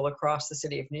by school across the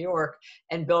city of New York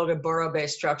and build a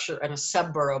borough-based structure and a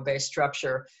sub-borough-based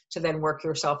structure to then work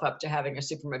yourself up to having a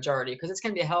supermajority? Because it's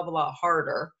going to be a hell of a lot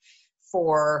harder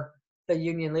for the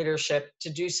union leadership to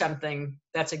do something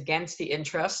that's against the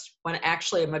interest when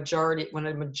actually a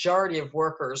majority of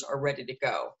workers are ready to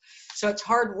go. So it's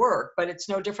hard work, but it's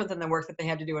no different than the work that they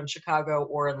had to do in Chicago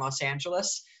or in Los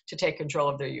Angeles to take control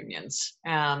of their unions.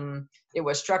 It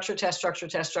was structure test,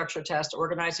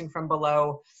 organizing from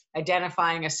below,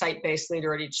 identifying a site-based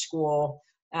leader at each school,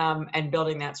 and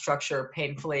building that structure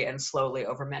painfully and slowly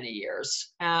over many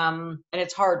years. And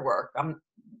it's hard work.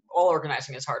 All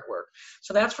organizing is hard work.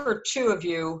 So that's for two of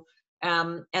you.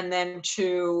 And then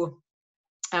to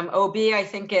OB, I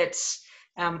think that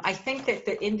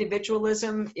the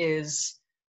individualism is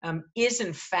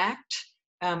in fact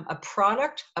a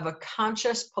product of a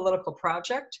conscious political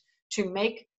project to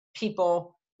make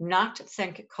people not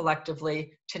think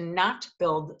collectively, to not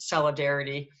build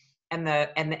solidarity. And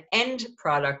the end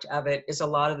product of it is a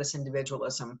lot of this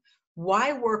individualism.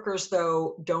 Why workers,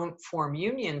 though, don't form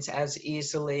unions as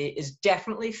easily is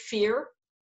definitely fear,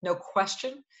 no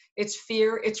question. It's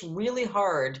fear. It's really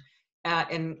hard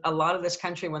in a lot of this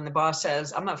country when the boss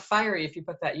says, I'm going to fire you if you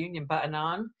put that union button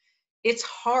on. it's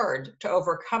hard to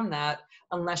overcome that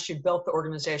unless you built the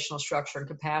organizational structure and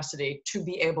capacity to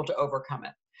be able to overcome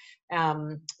it.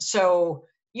 So,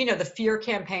 you know, the fear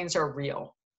campaigns are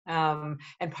real.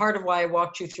 And part of why I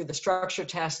walked you through the structure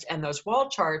test and those wall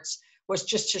charts was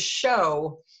just to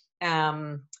show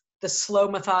the slow,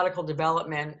 methodical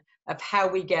development of how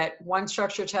we get one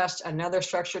structure test, another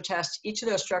structure test. Each of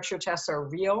those structure tests are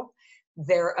real.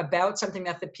 They're about something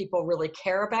that the people really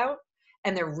care about.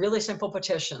 And they're really simple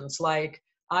petitions, like,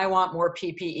 I want more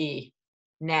PPE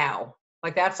now.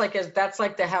 Like that's like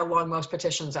the how long most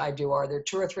petitions I do are. They're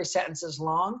 2 or 3 sentences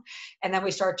long. And then we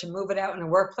start to move it out in the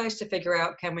workplace to figure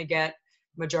out, can we get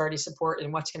majority support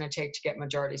and what's going to take to get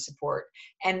majority support.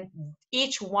 And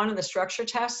each one of the structure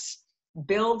tests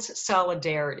builds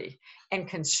solidarity. And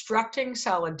constructing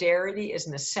solidarity is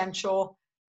an essential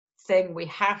thing we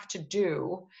have to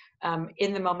do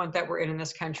in the moment that we're in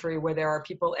this country, where there are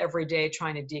people every day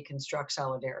trying to deconstruct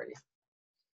solidarity.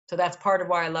 So that's part of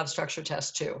why I love structure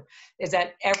tests too, is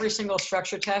that every single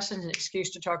structure test is an excuse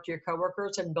to talk to your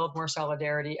coworkers and build more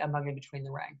solidarity among and between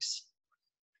the ranks.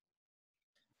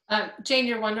 Jane,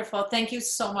 you're wonderful. Thank you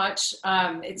so much.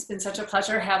 It's been such a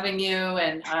pleasure having you,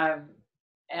 and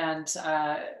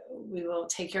we will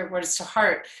take your words to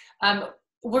heart.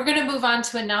 We're going to move on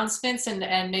to announcements, and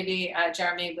maybe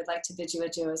Jeremy would like to bid you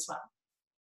adieu as well.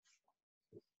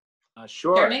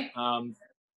 Sure. Jeremy?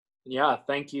 Yeah,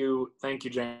 thank you,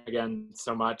 Jane, again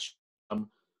so much.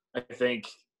 I think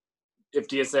if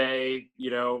DSA, you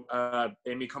know,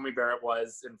 Amy Comey Barrett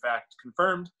was in fact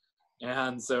confirmed,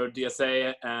 and so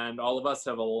DSA and all of us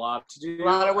have a lot to do. A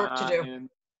lot of work to do. In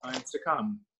times to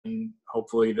come, and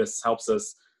hopefully this helps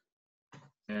us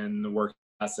in the work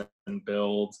class and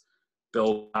build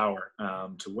power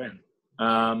to win.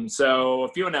 So a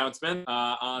few announcements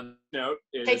on note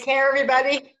is, take care,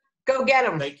 everybody. Go get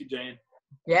them. Thank you, Jane.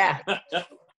 Yeah.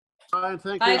 Bye,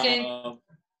 thank Bye, you. Jane.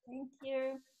 Thank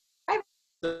you.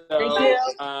 So, Thank you.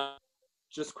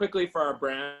 Just quickly for our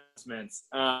brand announcements,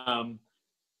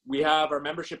 we have our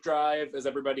membership drive, as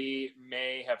everybody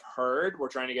may have heard. We're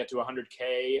trying to get to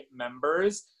 100K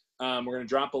members. We're going to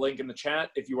drop a link in the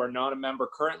chat. If you are not a member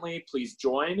currently, please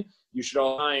join. You should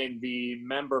all sign the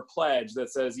member pledge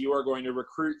that says you are going to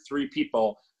recruit 3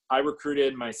 people. I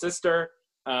recruited my sister,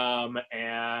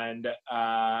 and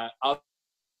I'll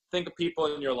think of people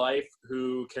in your life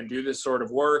who can do this sort of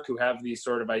work, who have these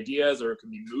sort of ideas, or can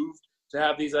be moved to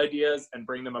have these ideas, and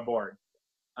bring them aboard.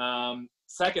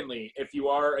 Secondly, if you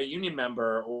are a union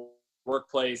member or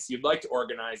workplace, you'd like to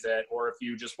organize it, or if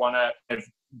you just want to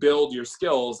build your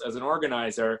skills as an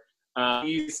organizer,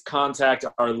 please contact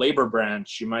our labor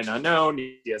branch. You might not know,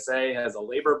 DSA has a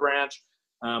labor branch,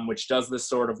 which does this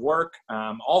sort of work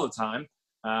all the time.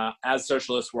 As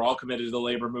socialists, we're all committed to the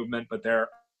labor movement, but they're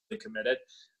really committed.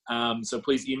 So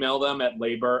please email them at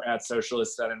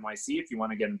labor@socialist.nyc if you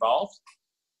want to get involved.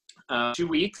 2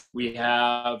 weeks, we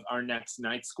have our next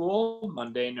night school,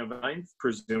 Monday, November 9th,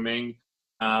 presuming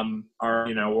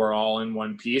we're all in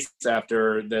one piece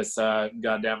after this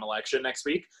goddamn election next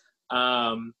week.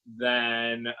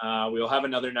 Then we'll have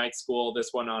another night school, this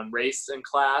one on race in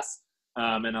class,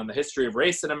 and on the history of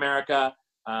race in America.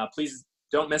 Please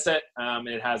don't miss it.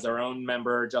 It has our own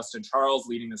member, Justin Charles,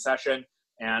 leading the session,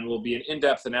 and will be an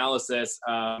in-depth analysis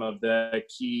of the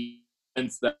key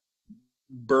events that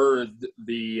birthed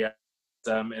the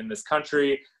in this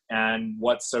country, and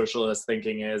what socialist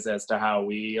thinking is as to how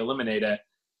we eliminate it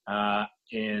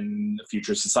in the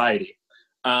future society.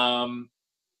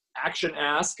 Action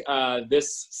Ask,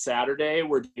 this Saturday,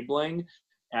 we're tabling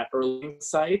at early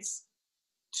sites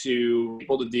to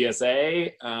people to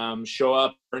DSA. Show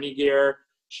up Bernie gear,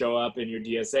 show up in your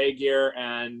DSA gear,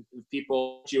 and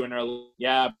people you and are,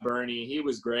 yeah, Bernie, he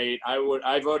was great.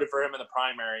 I voted for him in the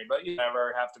primary, but you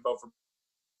never have to vote for,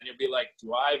 and you'll be like,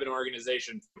 do I have an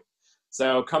organization?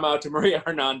 So come out to Maria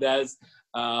Hernandez,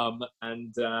 and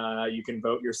you can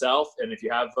vote yourself. And if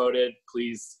you have voted,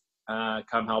 please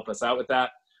come help us out with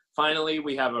that. Finally,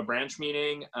 we have a branch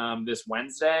meeting this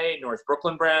Wednesday, North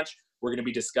Brooklyn branch. We're going to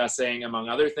be discussing, among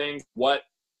other things, what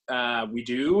we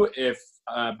do if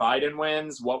Biden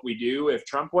wins, what we do if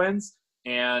Trump wins,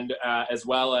 and as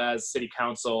well as city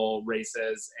council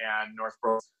races and North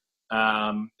Brooklyn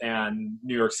and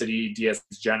New York City DSA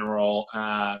general,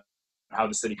 how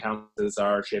the city councils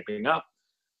are shaping up.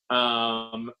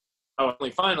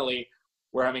 Finally,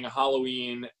 we're having a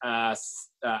Halloween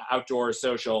outdoor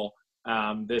social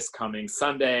this coming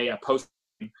Sunday, post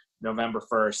November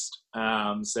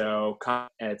 1st. So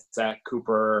it's at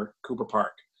Cooper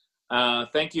Park.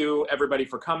 Thank you everybody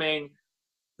for coming.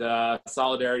 The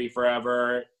solidarity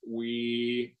forever.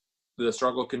 The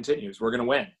struggle continues. We're going to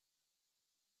win.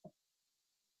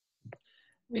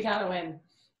 We gotta win.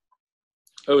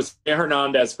 It was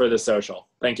Hernandez for the social.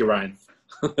 Thank you, Ryan.